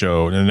that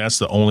show, and that's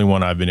the only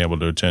one I've been able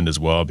to attend as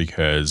well,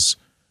 because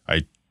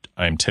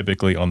I'm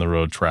typically on the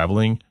road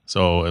traveling.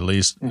 So at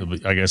least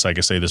I guess I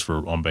could say this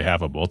on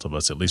behalf of both of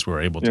us, at least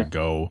we're able to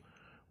go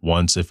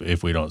once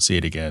if we don't see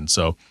it again.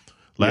 So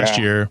last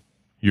year,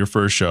 your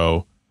first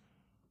show,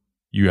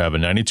 you have a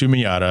 92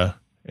 Miata,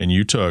 and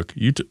you took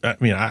I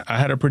mean, I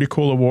had a pretty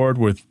cool award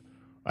with,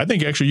 I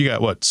think actually you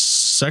got what,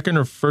 second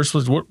or first?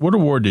 What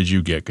award did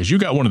you get? Because you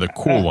got one of the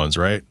cool ones,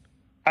 right?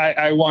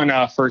 I won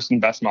first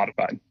and best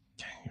modified.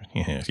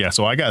 Yeah,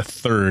 so I got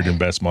third and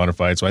best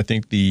modified. So I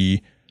think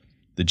the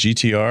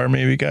GTR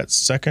maybe got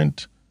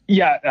second.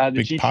 Yeah, the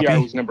Big GTR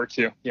Poppy? was number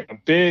 2. Yeah,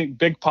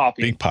 big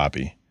Poppy.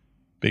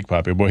 Big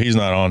Poppy. Well, he's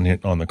not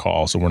on the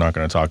call, so we're not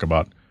going to talk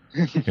about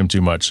him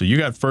too much. So you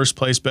got first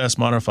place best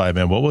modified,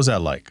 man. What was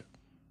that like?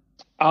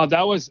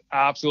 That was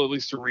absolutely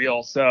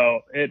surreal.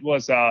 So it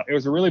was a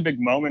really big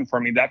moment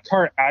for me. That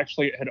car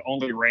actually had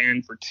only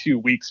ran for 2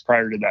 weeks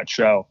prior to that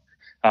show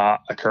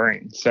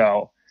occurring.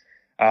 So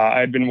I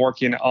had been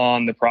working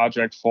on the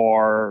project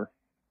for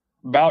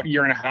about a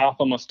year and a half,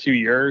 almost 2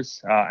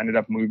 years. Ended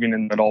up moving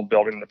in the middle,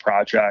 building the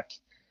project,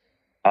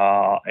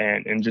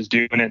 and just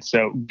doing it.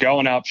 So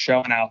going up,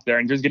 showing out there,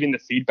 and just getting the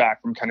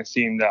feedback from kind of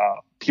seeing the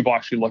people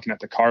actually looking at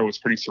the car was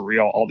pretty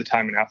surreal. All the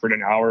time and effort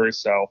and hours.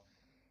 So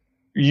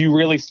you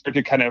really start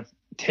to kind of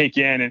take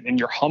in, and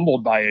you're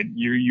humbled by it.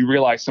 You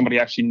realize somebody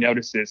actually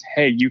notices,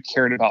 hey, you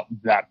cared about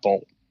that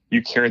bolt.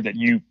 You cared that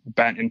you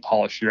bent and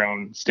polished your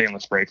own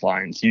stainless brake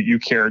lines. You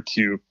cared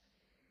to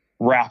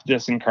wrap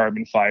this in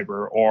carbon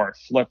fiber or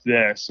flip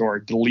this or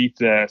delete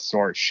this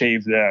or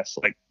shave this.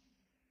 Like,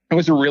 it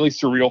was a really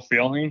surreal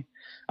feeling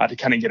to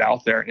kind of get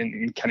out there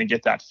and kind of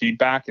get that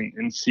feedback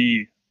and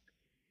see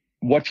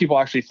what people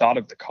actually thought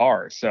of the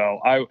car. So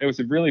it was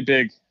a really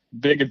big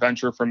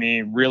adventure for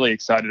me, really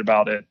excited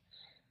about it.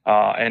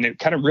 And it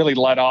kind of really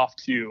led off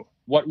to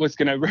what was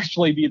going to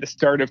originally be the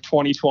start of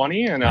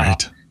 2020. And,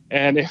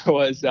 and it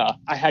was,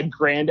 I had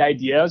grand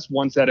ideas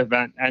once that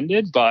event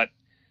ended, but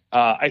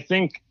I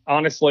think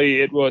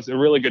honestly, it was a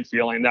really good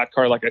feeling. That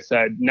car, like I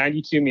said,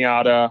 92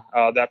 Miata,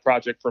 that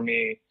project for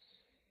me,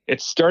 it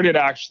started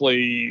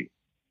actually,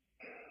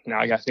 now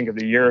I got to think of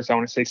the years, I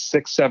want to say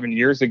 6-7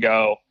 years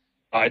ago.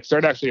 It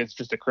started actually as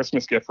just a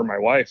Christmas gift for my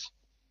wife,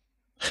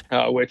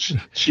 which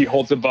she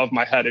holds above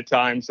my head at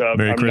times.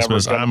 Merry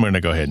Christmas. I'm going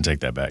to go ahead and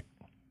take that back.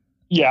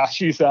 Yeah,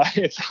 she's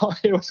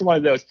it was one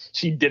of those.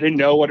 She didn't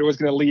know what it was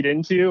going to lead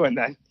into, and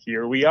then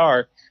here we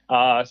are.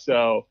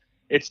 So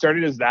it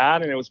started as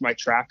that, and it was my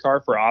track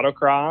car for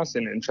autocross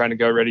and trying to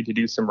go ready to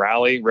do some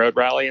road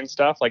rally and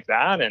stuff like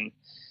that. And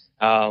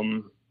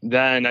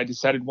then I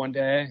decided one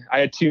day, I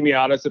had 2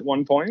 Miatas at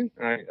one point.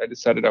 I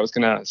decided I was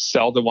going to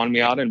sell the one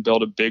Miata and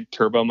build a big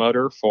turbo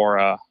motor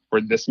for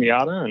this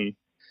Miata. And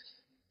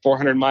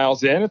 400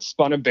 miles in, it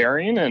spun a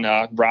bearing and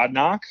a rod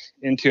knock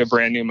into a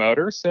brand new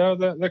motor. So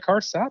the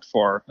car sat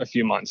for a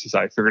few months as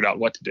I figured out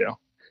what to do.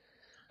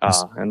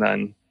 And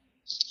then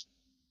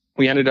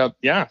we ended up,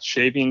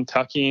 shaving,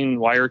 tucking,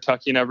 wire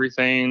tucking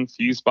everything,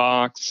 fuse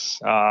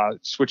box,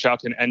 switch out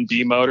to an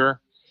NB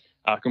motor.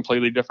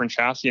 Completely different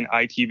chassis and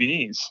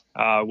ITVs,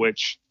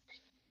 which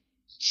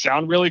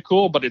sound really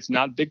cool, but it's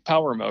not big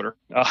power motor.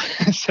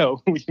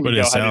 So but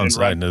it sounds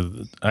like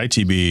the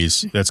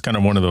ITBs. That's kind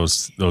of one of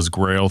those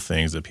grail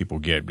things that people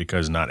get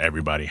because not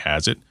everybody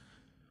has it.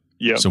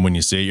 Yeah. So when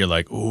you see it, you're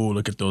like, oh,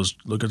 look at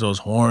those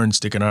horns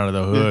sticking out of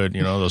the hood.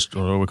 You know, those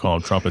what do we call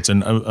them, trumpets.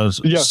 And a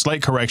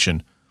slight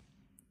correction.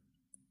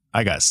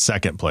 I got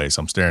second place.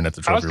 I'm staring at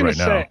the trophy right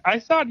now. I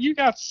thought you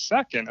got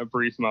second a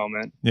brief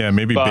moment. Yeah,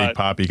 maybe Big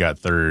Poppy got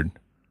third.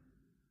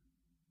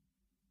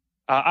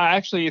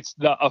 Actually, it's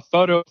a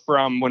photo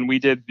from when we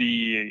did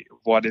the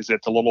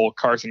little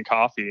Cars and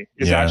Coffee.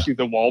 Is actually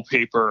the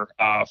wallpaper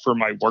for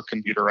my work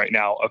computer right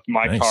now of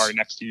my car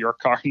next to your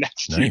car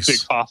next to Big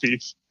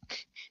Poppy's.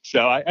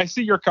 So I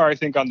see your car, I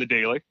think, on the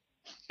daily.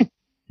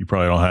 You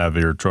probably don't have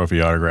your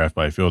trophy autographed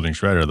by Fielding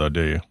Shredder, though,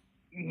 do you?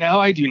 No,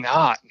 I do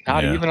not.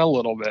 Not even a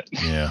little bit.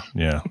 Yeah.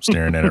 I'm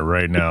staring at it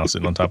right now,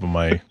 sitting on top of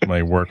my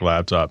work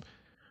laptop.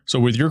 So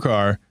with your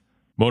car,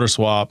 motor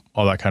swap,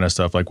 all that kind of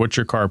stuff, like what's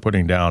your car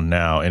putting down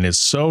now? And it's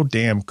so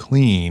damn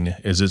clean.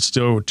 Is it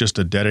still just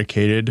a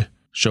dedicated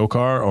show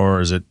car,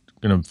 or is it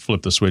going to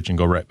flip the switch and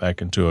go right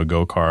back into a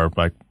go car,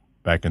 like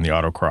back in the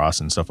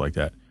autocross and stuff like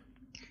that?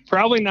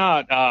 Probably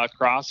not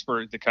cross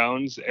for the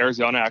cones.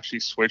 Arizona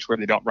actually switched where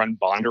they don't run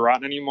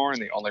Bondurant anymore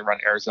and they only run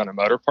Arizona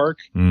Motor Park.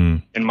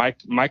 And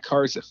my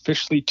car is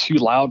officially too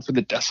loud for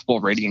the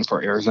decibel rating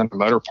for Arizona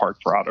Motor Park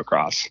for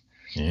autocross.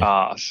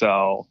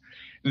 So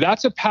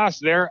that's a pass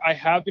there. I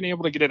have been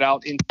able to get it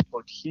out into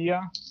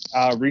Tortilla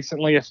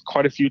recently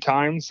quite a few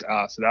times.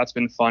 So that's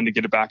been fun to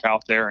get it back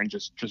out there and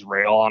just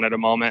rail on it a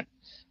moment.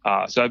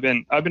 So I've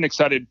been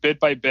excited bit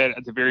by bit.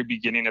 At the very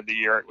beginning of the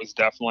year, it was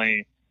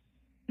definitely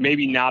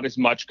maybe not as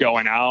much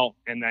going out.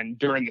 And then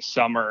during the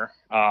summer,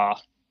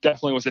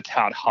 definitely was a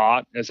tad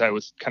hot as I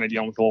was kind of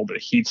dealing with a little bit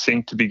of heat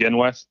sink to begin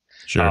with.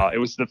 Sure. It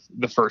was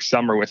the first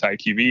summer with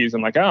ITVs.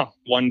 I'm like,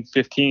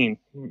 115.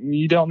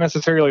 You don't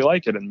necessarily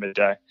like it in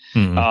midday.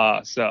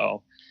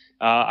 So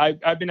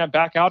I've been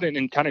back out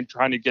and kind of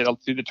trying to get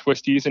up through the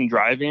twisties and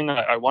driving.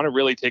 I want to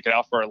really take it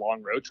out for a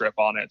long road trip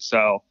on it.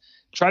 So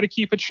try to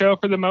keep it show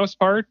for the most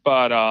part,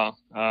 but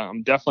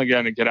I'm definitely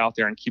going to get out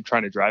there and keep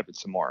trying to drive it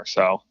some more.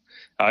 So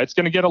it's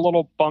going to get a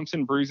little bumps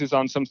and bruises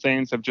on some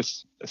things. I've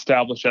just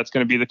established that's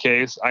going to be the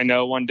case. I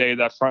know one day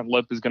that front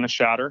lip is going to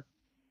shatter.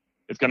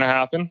 It's going to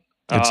happen.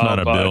 It's not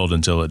a build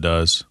until it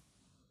does.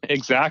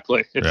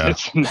 Exactly.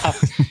 It's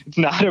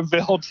not a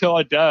build till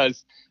it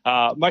does.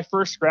 My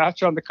first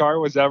scratch on the car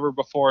was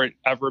before it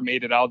ever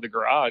made it out of the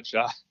garage.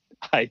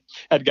 I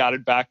had got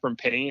it back from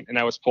paint and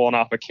I was pulling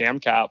off a cam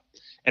cap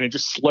and it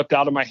just slipped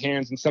out of my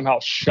hands and somehow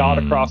shot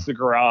across the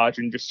garage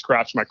and just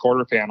scratched my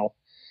quarter panel.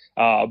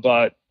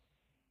 But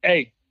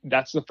hey,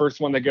 that's the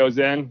first one that goes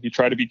in. You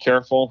try to be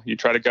careful. You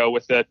try to go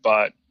with it,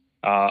 but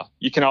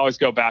you can always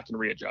go back and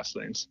readjust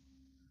things.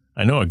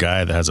 I know a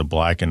guy that has a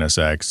black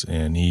NSX,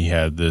 and he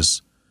had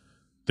this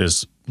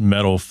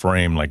metal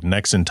frame, like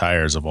Nexen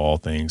tires of all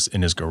things,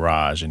 in his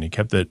garage, and he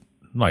kept it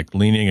like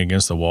leaning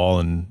against the wall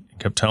and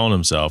kept telling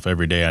himself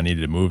every day, I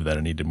needed to move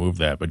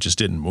that, but just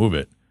didn't move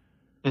it.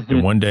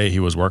 And one day he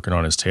was working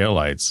on his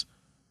taillights,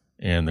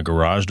 and the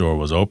garage door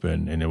was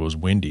open, and it was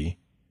windy.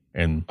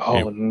 And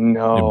it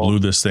blew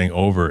this thing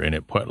over, and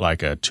it put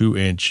like a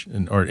 2-inch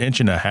or 1.5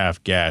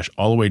 inch gash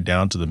all the way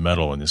down to the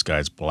metal in this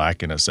guy's black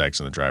NSX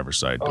in the driver's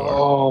side door.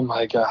 Oh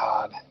my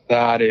God.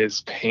 That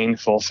is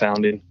painful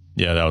sounding.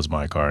 Yeah, that was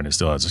my car, and it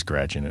still has a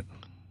scratch in it.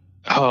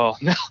 Oh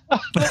no!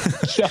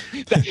 So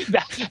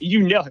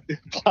you know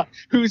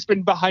who's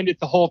been behind it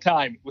the whole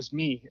time? It was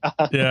me.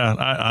 Yeah,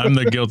 I'm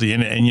the guilty.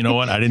 And you know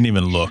what? I didn't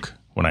even look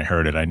when I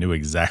heard it. I knew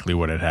exactly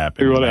what had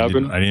happened. What I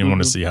happened? didn't even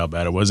want to see how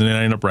bad it was. And then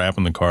I ended up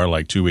wrapping the car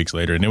like 2 weeks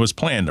later, and it was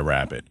planned to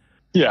wrap it.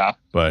 Yeah.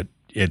 But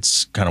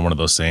it's kind of one of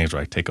those things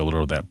where I take a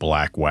little of that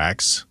black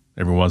wax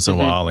every once in a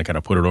while and kind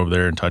of put it over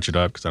there and touch it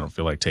up because I don't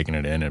feel like taking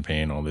it in and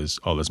paying all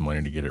this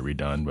money to get it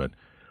redone. But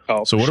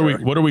so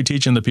what are we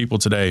teaching the people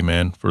today,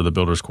 man, for the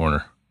Builder's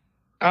Corner?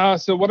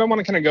 So what I want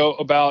to kind of go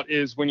about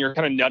is when you're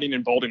kind of nutting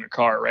and bolting a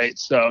car, right?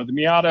 So the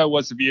Miata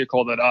was a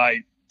vehicle that I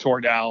tore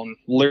down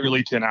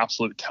literally to an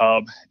absolute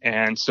tub.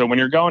 And so when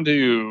you're going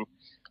to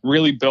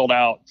really build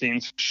out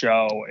things,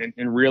 show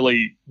and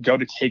really go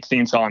to take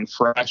things on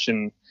fresh,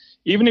 and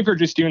even if you're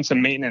just doing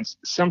some maintenance,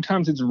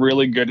 sometimes it's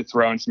really good to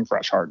throw in some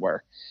fresh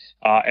hardware.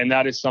 And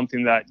that is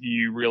something that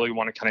you really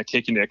want to kind of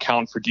take into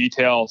account for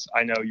details.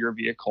 I know your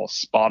vehicle is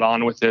spot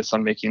on with this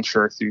on making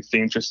sure through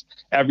things, just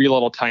every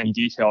little tiny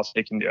detail is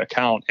taken into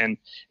account. And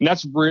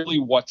that's really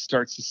what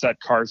starts to set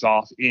cars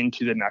off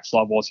into the next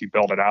level as you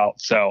build it out.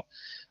 So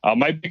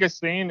my biggest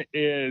thing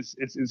is,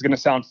 it's going to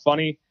sound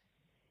funny,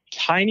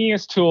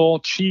 tiniest tool,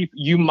 cheap.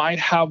 You might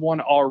have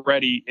one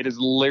already. It is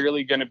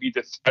literally going to be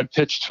the thread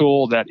pitch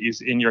tool that is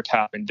in your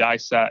tap and die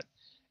set.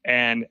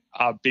 And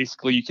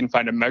basically, you can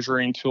find a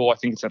measuring tool. I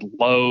think it's at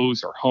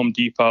Lowe's or Home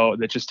Depot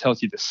that just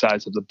tells you the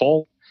size of the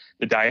bolt,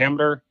 the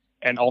diameter,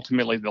 and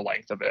ultimately the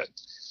length of it.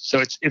 So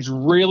it's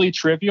really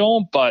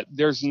trivial, but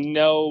there's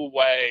no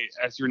way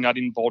as you're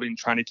nutting and bolting,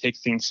 trying to take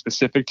things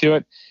specific to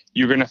it,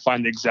 you're going to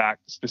find the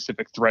exact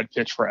specific thread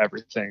pitch for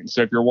everything.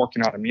 So if you're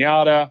working on a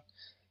Miata,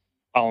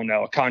 I don't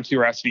know, a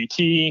Contour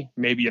SVT,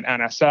 maybe an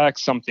NSX,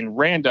 something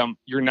random,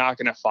 you're not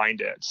going to find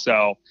it.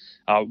 So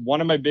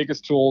one of my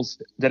biggest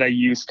tools that I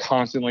use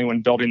constantly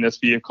when building this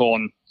vehicle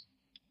and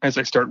as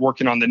I start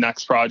working on the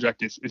next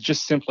project is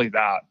just simply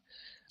that.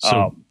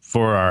 So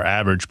for our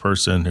average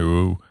person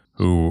who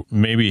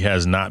maybe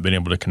has not been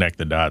able to connect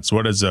the dots,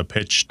 what does a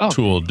pitch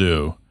tool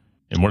do?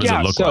 And what does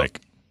it look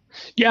like?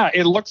 Yeah,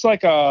 it looks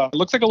like a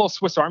little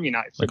Swiss Army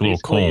knife. Like a little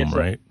comb,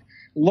 right?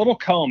 Little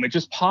comb. It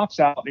just pops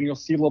out and you'll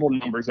see little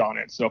numbers on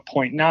it. So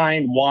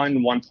 0.9, 1,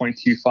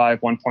 1.25,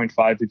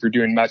 1.5 if you're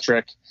doing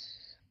metric.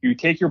 You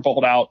take your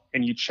bolt out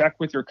and you check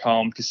with your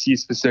comb to see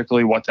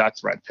specifically what that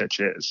thread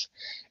pitch is.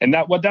 And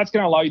what that's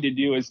going to allow you to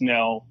do is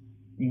know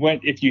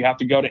if you have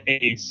to go to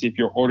Ace, if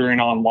you're ordering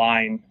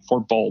online for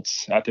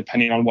bolts,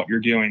 depending on what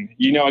you're doing,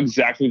 you know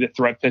exactly the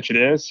thread pitch it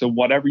is. So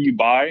whatever you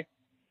buy,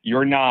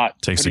 you're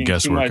not takes the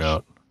guesswork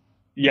out.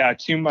 Yeah,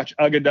 too much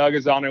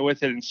ugga-duggas on it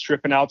with it and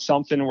stripping out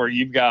something where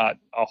you've got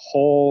a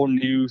whole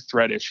new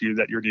thread issue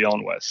that you're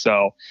dealing with.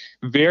 So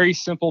very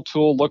simple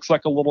tool, looks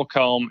like a little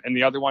comb. And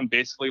the other one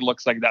basically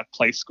looks like that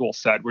play school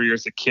set where you're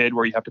as a kid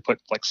where you have to put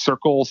like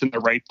circles in the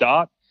right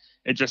dot.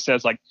 It just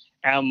says like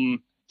M6,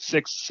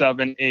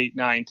 7, 8,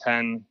 9,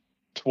 10,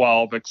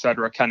 12, et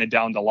cetera, kind of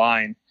down the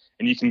line.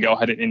 And you can go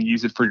ahead and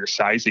use it for your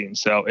sizing.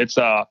 So it's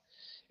a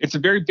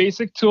very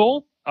basic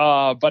tool.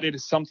 But it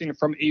is something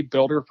from a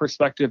builder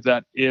perspective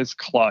that is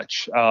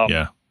clutch.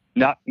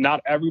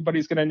 Not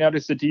everybody's going to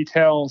notice the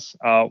details.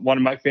 One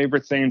of my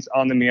favorite things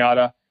on the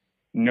Miata,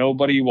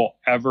 nobody will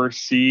ever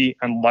see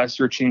unless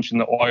you're changing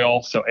the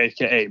oil. So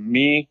AKA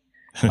me.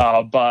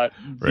 But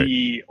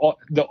the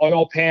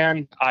oil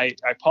pan, I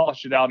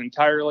polished it out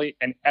entirely,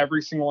 and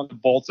every single one of the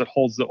bolts that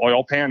holds the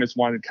oil pan is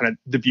one of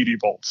the beauty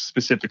bolts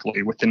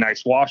specifically with the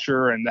nice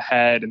washer and the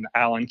head and the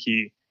Allen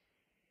key.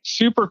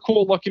 Super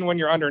cool looking when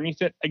you're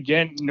underneath it.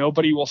 Again,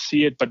 nobody will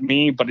see it but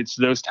me, but it's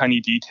those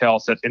tiny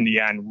details that in the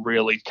end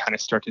really kind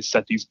of start to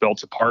set these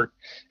builds apart,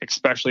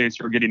 especially as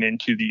you're getting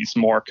into these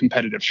more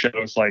competitive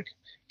shows like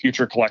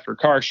Future Collector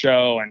Car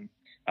Show. And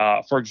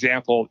for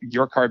example,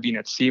 your car being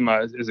at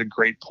SEMA is a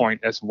great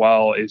point as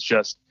well. Is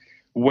just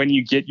when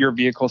you get your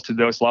vehicles to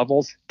those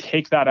levels,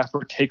 take that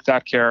effort, take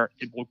that care.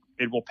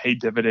 It will pay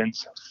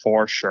dividends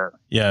for sure.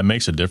 Yeah, it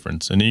makes a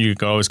difference. And then you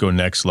can always go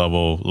next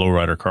level,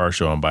 Lowrider Car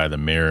Show, and buy the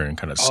mirror and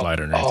kind of slide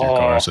underneath your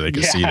car so they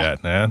can see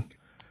that, man.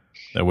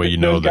 That way you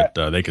know that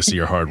they can see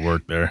your hard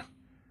work there.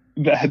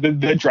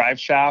 The drive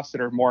shafts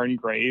that are more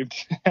engraved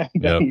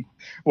than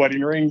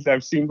wedding rings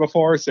I've seen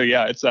before. So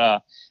yeah, it's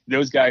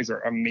those guys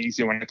are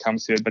amazing when it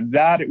comes to it. But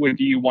it would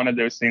be one of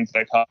those things that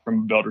I taught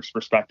from a builder's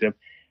perspective.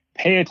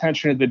 Pay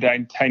attention to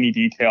the tiny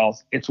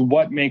details. It's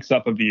what makes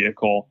up a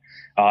vehicle,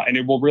 and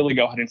it will really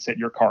go ahead and set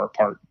your car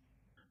apart.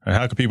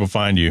 How can people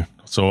find you?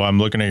 So I'm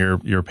looking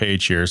at your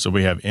page here. So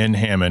we have N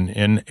Hammond,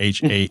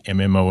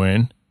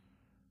 NHAMMON.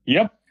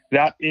 Yep,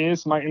 that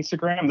is my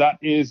Instagram. That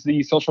is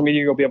the social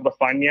media you'll be able to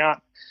find me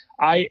at.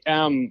 I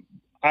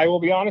will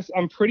be honest,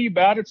 I'm pretty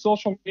bad at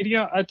social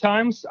media at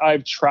times.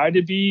 I've tried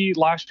to be.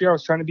 Last year, I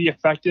was trying to be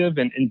effective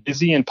and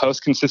busy and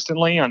post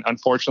consistently. And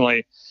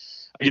unfortunately,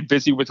 I get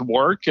busy with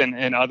work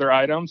and other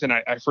items, and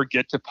I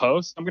forget to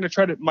post. I'm going to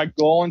try to. My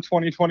goal in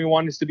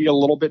 2021 is to be a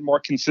little bit more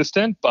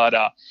consistent, but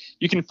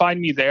you can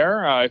find me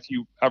there. If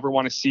you ever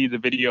want to see the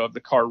video of the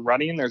car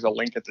running, there's a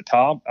link at the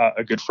top.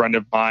 A good friend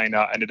of mine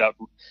ended up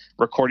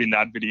recording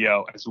that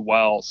video as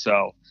well.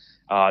 So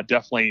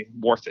definitely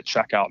worth a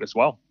check out as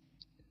well.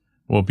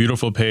 Well,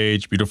 beautiful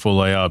page, beautiful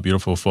layout,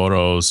 beautiful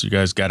photos. You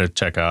guys got to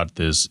check out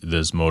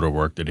this motor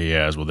work that he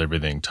has with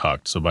everything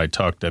tucked. So by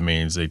tucked, that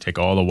means they take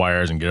all the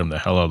wires and get them the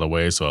hell out of the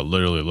way. So it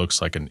literally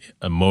looks like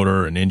a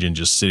motor, an engine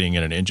just sitting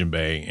in an engine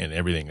bay, and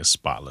everything is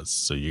spotless.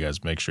 So you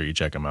guys make sure you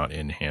check them out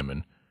in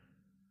Hammond.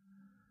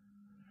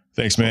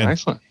 Thanks, man.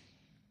 Excellent.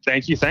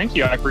 Thank you.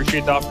 I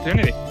appreciate the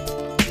opportunity.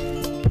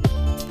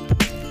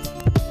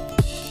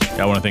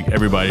 I want to thank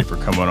everybody for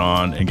coming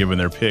on and giving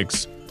their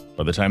picks.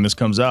 By the time this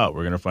comes out,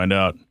 we're going to find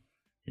out,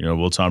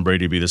 will Tom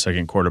Brady be the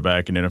second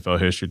quarterback in NFL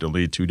history to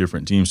lead two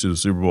different teams to the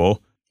Super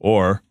Bowl?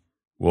 Or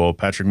will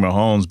Patrick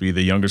Mahomes be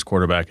the youngest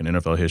quarterback in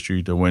NFL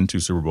history to win 2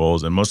 Super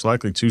Bowls and most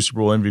likely 2 Super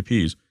Bowl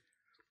MVPs?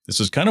 This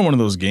is kind of one of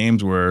those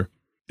games where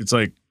it's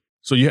like,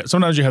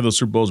 sometimes you have those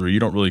Super Bowls where you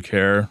don't really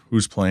care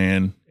who's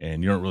playing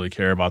and you don't really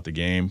care about the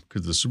game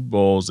because the Super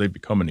Bowls, they've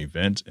become an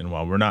event. And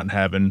while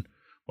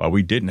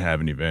we didn't have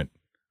an event,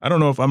 I don't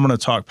know if I'm going to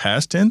talk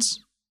past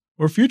tense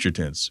or future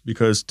tense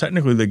because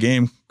technically the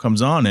game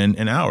comes on in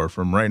an hour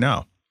from right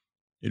now.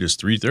 It is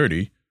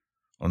 3:30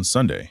 on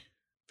Sunday,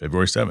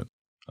 February 7th.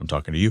 I'm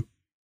talking to you.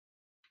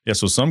 Yeah,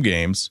 so some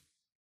games,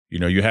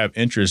 you have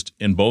interest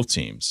in both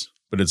teams,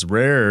 but it's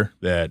rare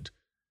that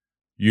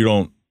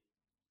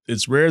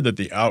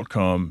the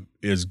outcome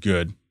is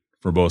good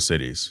for both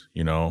cities,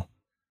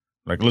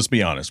 Like, let's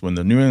be honest, when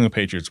the New England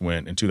Patriots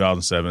went in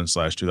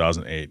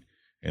 2007/2008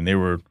 and they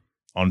were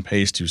on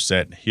pace to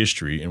set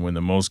history and win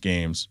the most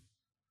games,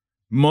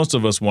 most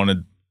of us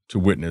wanted to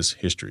witness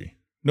history.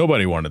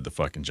 Nobody wanted the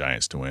fucking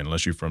Giants to win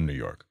unless you're from New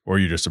York or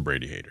you're just a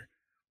Brady hater.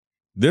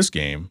 This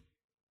game,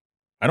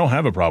 I don't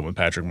have a problem with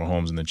Patrick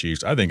Mahomes and the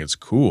Chiefs. I think it's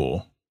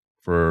cool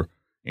for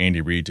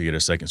Andy Reid to get a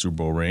second Super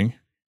Bowl ring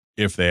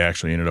if they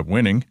actually ended up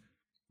winning,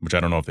 which I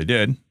don't know if they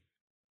did.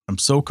 I'm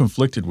so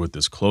conflicted with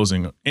this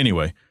closing.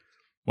 Anyway,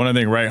 want to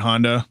thank Wright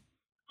Honda,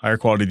 higher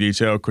quality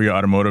detail, Korea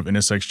Automotive,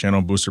 NSX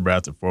Channel, Booster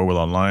Bath, and 4-Wheel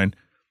Online.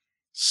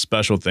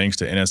 Special thanks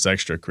to NS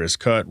Extra, Chris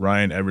Cutt,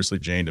 Ryan Eversley,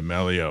 Jane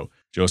D'Amelio,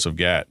 Joseph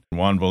Gatt,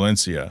 Juan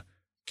Valencia,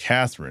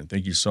 Catherine.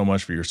 Thank you so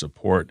much for your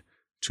support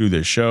to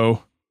this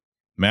show.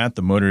 Matt,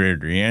 the moderator,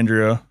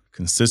 Deandra,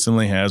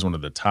 consistently has one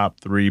of the top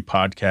 3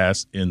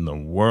 podcasts in the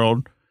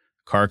world,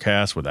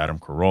 CarCast with Adam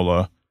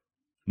Carolla.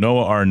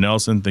 Noah R.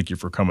 Nelson, thank you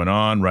for coming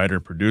on, writer,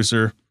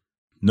 producer.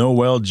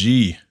 Noel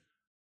G.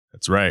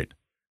 That's right.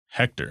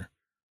 Hector.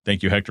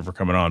 Thank you, Hector, for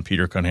coming on.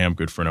 Peter Cunningham,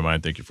 good friend of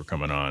mine. Thank you for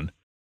coming on.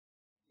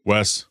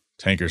 Wes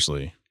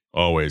Tankersley,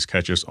 always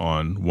catch us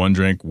on One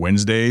Drink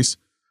Wednesdays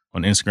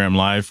on Instagram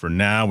Live. For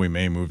now, we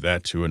may move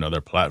that to another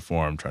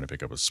platform, trying to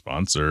pick up a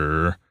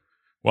sponsor.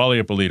 Wally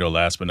Ippolito,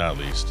 last but not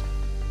least.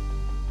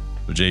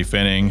 So Jay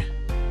Fenning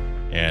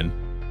and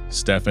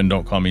Stefan,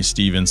 don't call me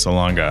Steven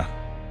Salanga.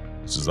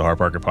 This is the Hard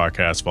Parker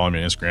Podcast. Follow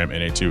me on Instagram,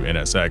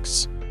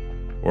 NA2NSX,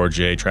 or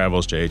J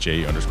Travels,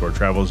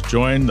 JHA_Travels.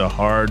 Join the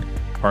Hard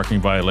Parking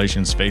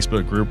Violations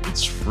Facebook group.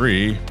 It's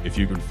free if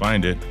you can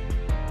find it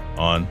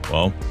on,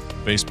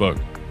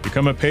 Facebook.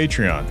 Become a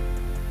Patreon.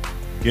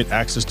 Get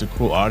access to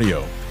cool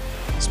audio,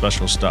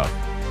 special stuff.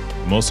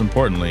 And most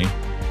importantly,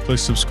 click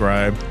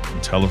subscribe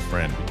and tell a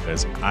friend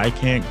because I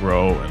can't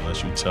grow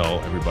unless you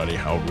tell everybody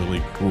how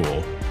really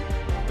cool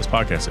this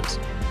podcast is.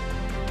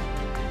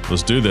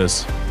 Let's do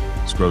this.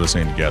 Let's grow this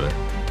thing together.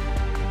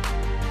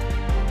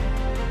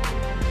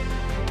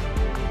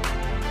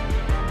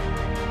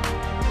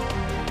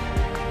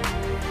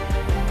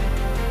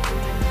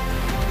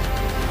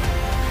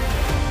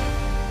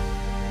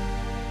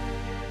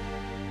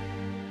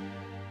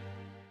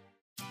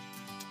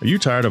 Are you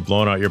tired of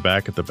blowing out your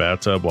back at the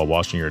bathtub while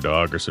washing your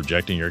dog or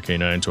subjecting your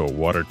canine to a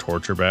water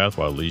torture bath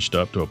while leashed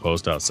up to a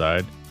post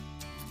outside?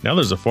 Now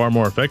there's a far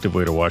more effective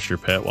way to wash your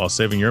pet while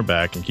saving your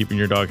back and keeping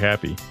your dog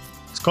happy.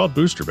 It's called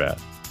Booster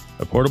Bath,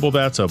 a portable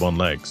bathtub on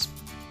legs.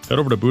 Head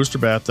over to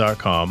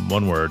boosterbath.com,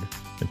 one word,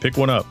 and pick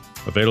one up.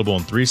 Available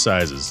in 3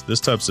 sizes, this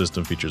tub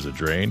system features a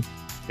drain,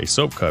 a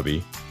soap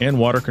cubby, and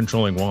water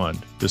controlling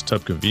wand. This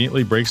tub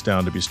conveniently breaks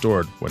down to be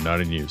stored when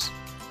not in use.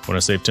 Want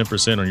to save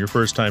 10% on your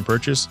first time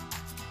purchase?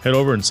 Head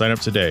over and sign up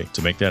today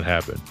to make that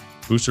happen.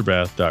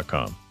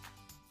 Boosterbath.com.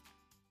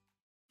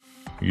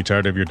 Are you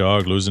tired of your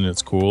dog losing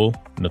its cool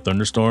in a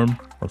thunderstorm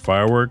or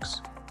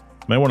fireworks?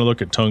 You might want to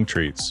look at Tongue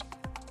Treats.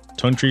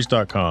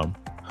 TongueTreats.com.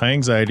 High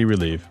anxiety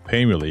relief,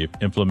 pain relief,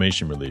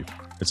 inflammation relief.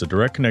 It's a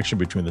direct connection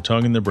between the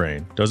tongue and the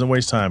brain. Doesn't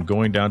waste time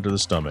going down to the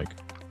stomach,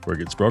 where it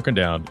gets broken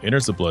down,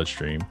 enters the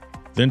bloodstream,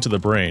 then to the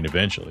brain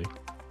eventually.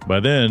 By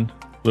then,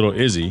 little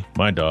Izzy,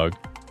 my dog,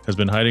 has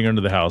been hiding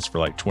under the house for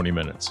like 20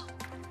 minutes.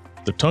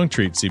 The Tongue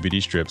Treat CBD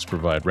strips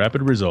provide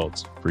rapid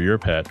results for your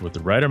pet with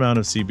the right amount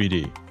of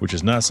CBD, which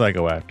is not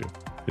psychoactive.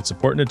 It's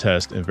important to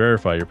test and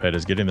verify your pet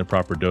is getting the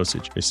proper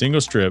dosage. A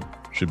single strip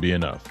should be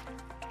enough.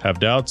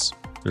 Have doubts?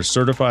 There's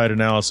certified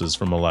analysis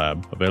from a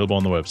lab available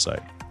on the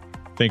website.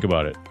 Think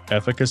about it.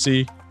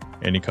 Efficacy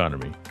and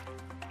economy.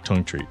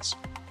 Tongue Treats.